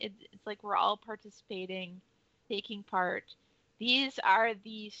 and it's like we're all participating, taking part. These are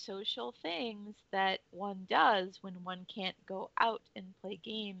the social things that one does when one can't go out and play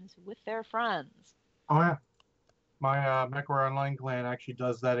games with their friends. Oh yeah, my MechWarrior Online clan actually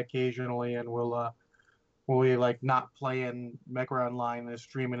does that occasionally, and will we like not play in MechWarrior Online and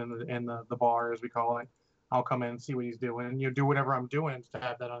streaming in the bar as we call it. I'll come in and see what he's doing, and do whatever I'm doing to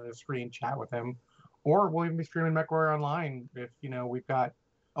have that on the screen, chat with him, or we'll even be streaming MechWarrior Online if we've got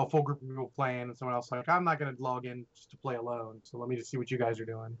a full group of people playing and someone else like I'm not going to log in just to play alone, so let me just see what you guys are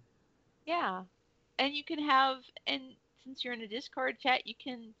doing. Yeah, and you can have, and since you're in a Discord chat, you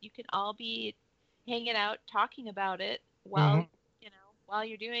can all be hanging out, talking about it while while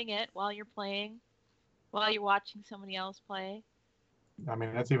you're doing it, while you're playing, while you're watching somebody else play. I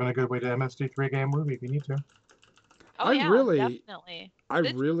mean, that's even a good way to MSD3 game movie if you need to. Oh I yeah, really, definitely. I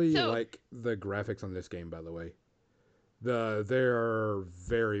really like the graphics on this game, by the way. They're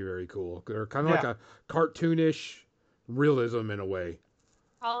very, very cool. They're kind of like a cartoonish realism in a way.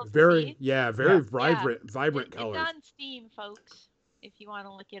 Very vibrant colors. It's on Steam, folks. If you want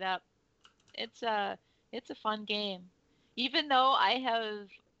to look it up, it's a fun game. Even though I have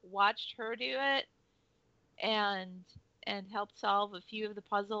watched her do it and helped solve a few of the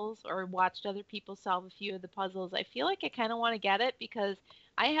puzzles, or watched other people solve a few of the puzzles, I feel like I kind of want to get it because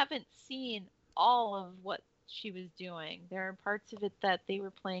I haven't seen all of what she was doing. There are parts of it that they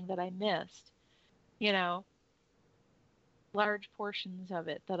were playing that I missed. Large portions of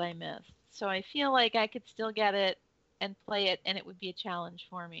it that I missed. So I feel like I could still get it and play it, and it would be a challenge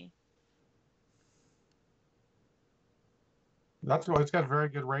for me. That's why it's got very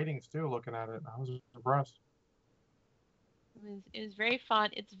good ratings too. Looking at it, I was impressed. It was very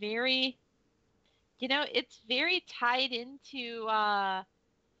fun. It's very, it's very tied into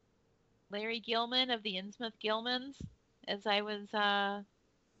Larry Gilman of the Innsmouth Gilmans, as I was that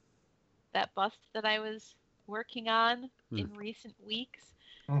bust that I was working on in recent weeks,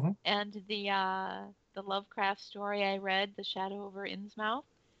 and the Lovecraft story I read, The Shadow over Innsmouth,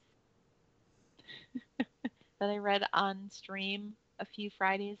 that I read on stream a few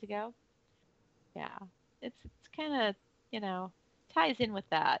Fridays ago. Yeah, it's kind of ties in with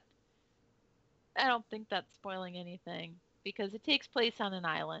that. I don't think that's spoiling anything because it takes place on an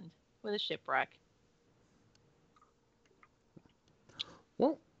island with a shipwreck.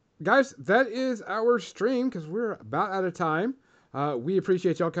 Well, guys, that is our stream because we're about out of time. We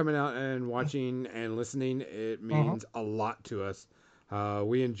appreciate y'all coming out and watching and listening. It means a lot to us.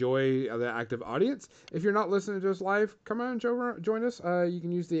 We enjoy the active audience. If you're not listening to us live, come on and join us. You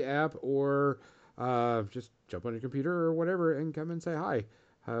can use the app or just jump on your computer or whatever and come and say hi.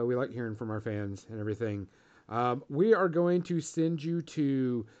 We like hearing from our fans and everything. We are going to send you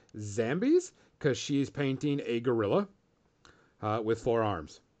to Zambies because she's painting a gorilla with 4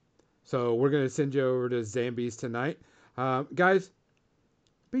 arms. So we're going to send you over to Zambies tonight. Guys,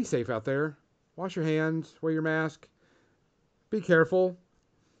 be safe out there. Wash your hands. Wear your mask. Be careful.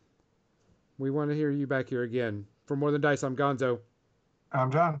 We want to hear you back here again. For More Than Dice, I'm Gonzo.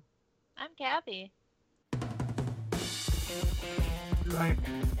 I'm John. I'm Kathy. Good night.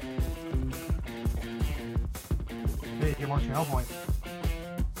 Hey, get more channel points.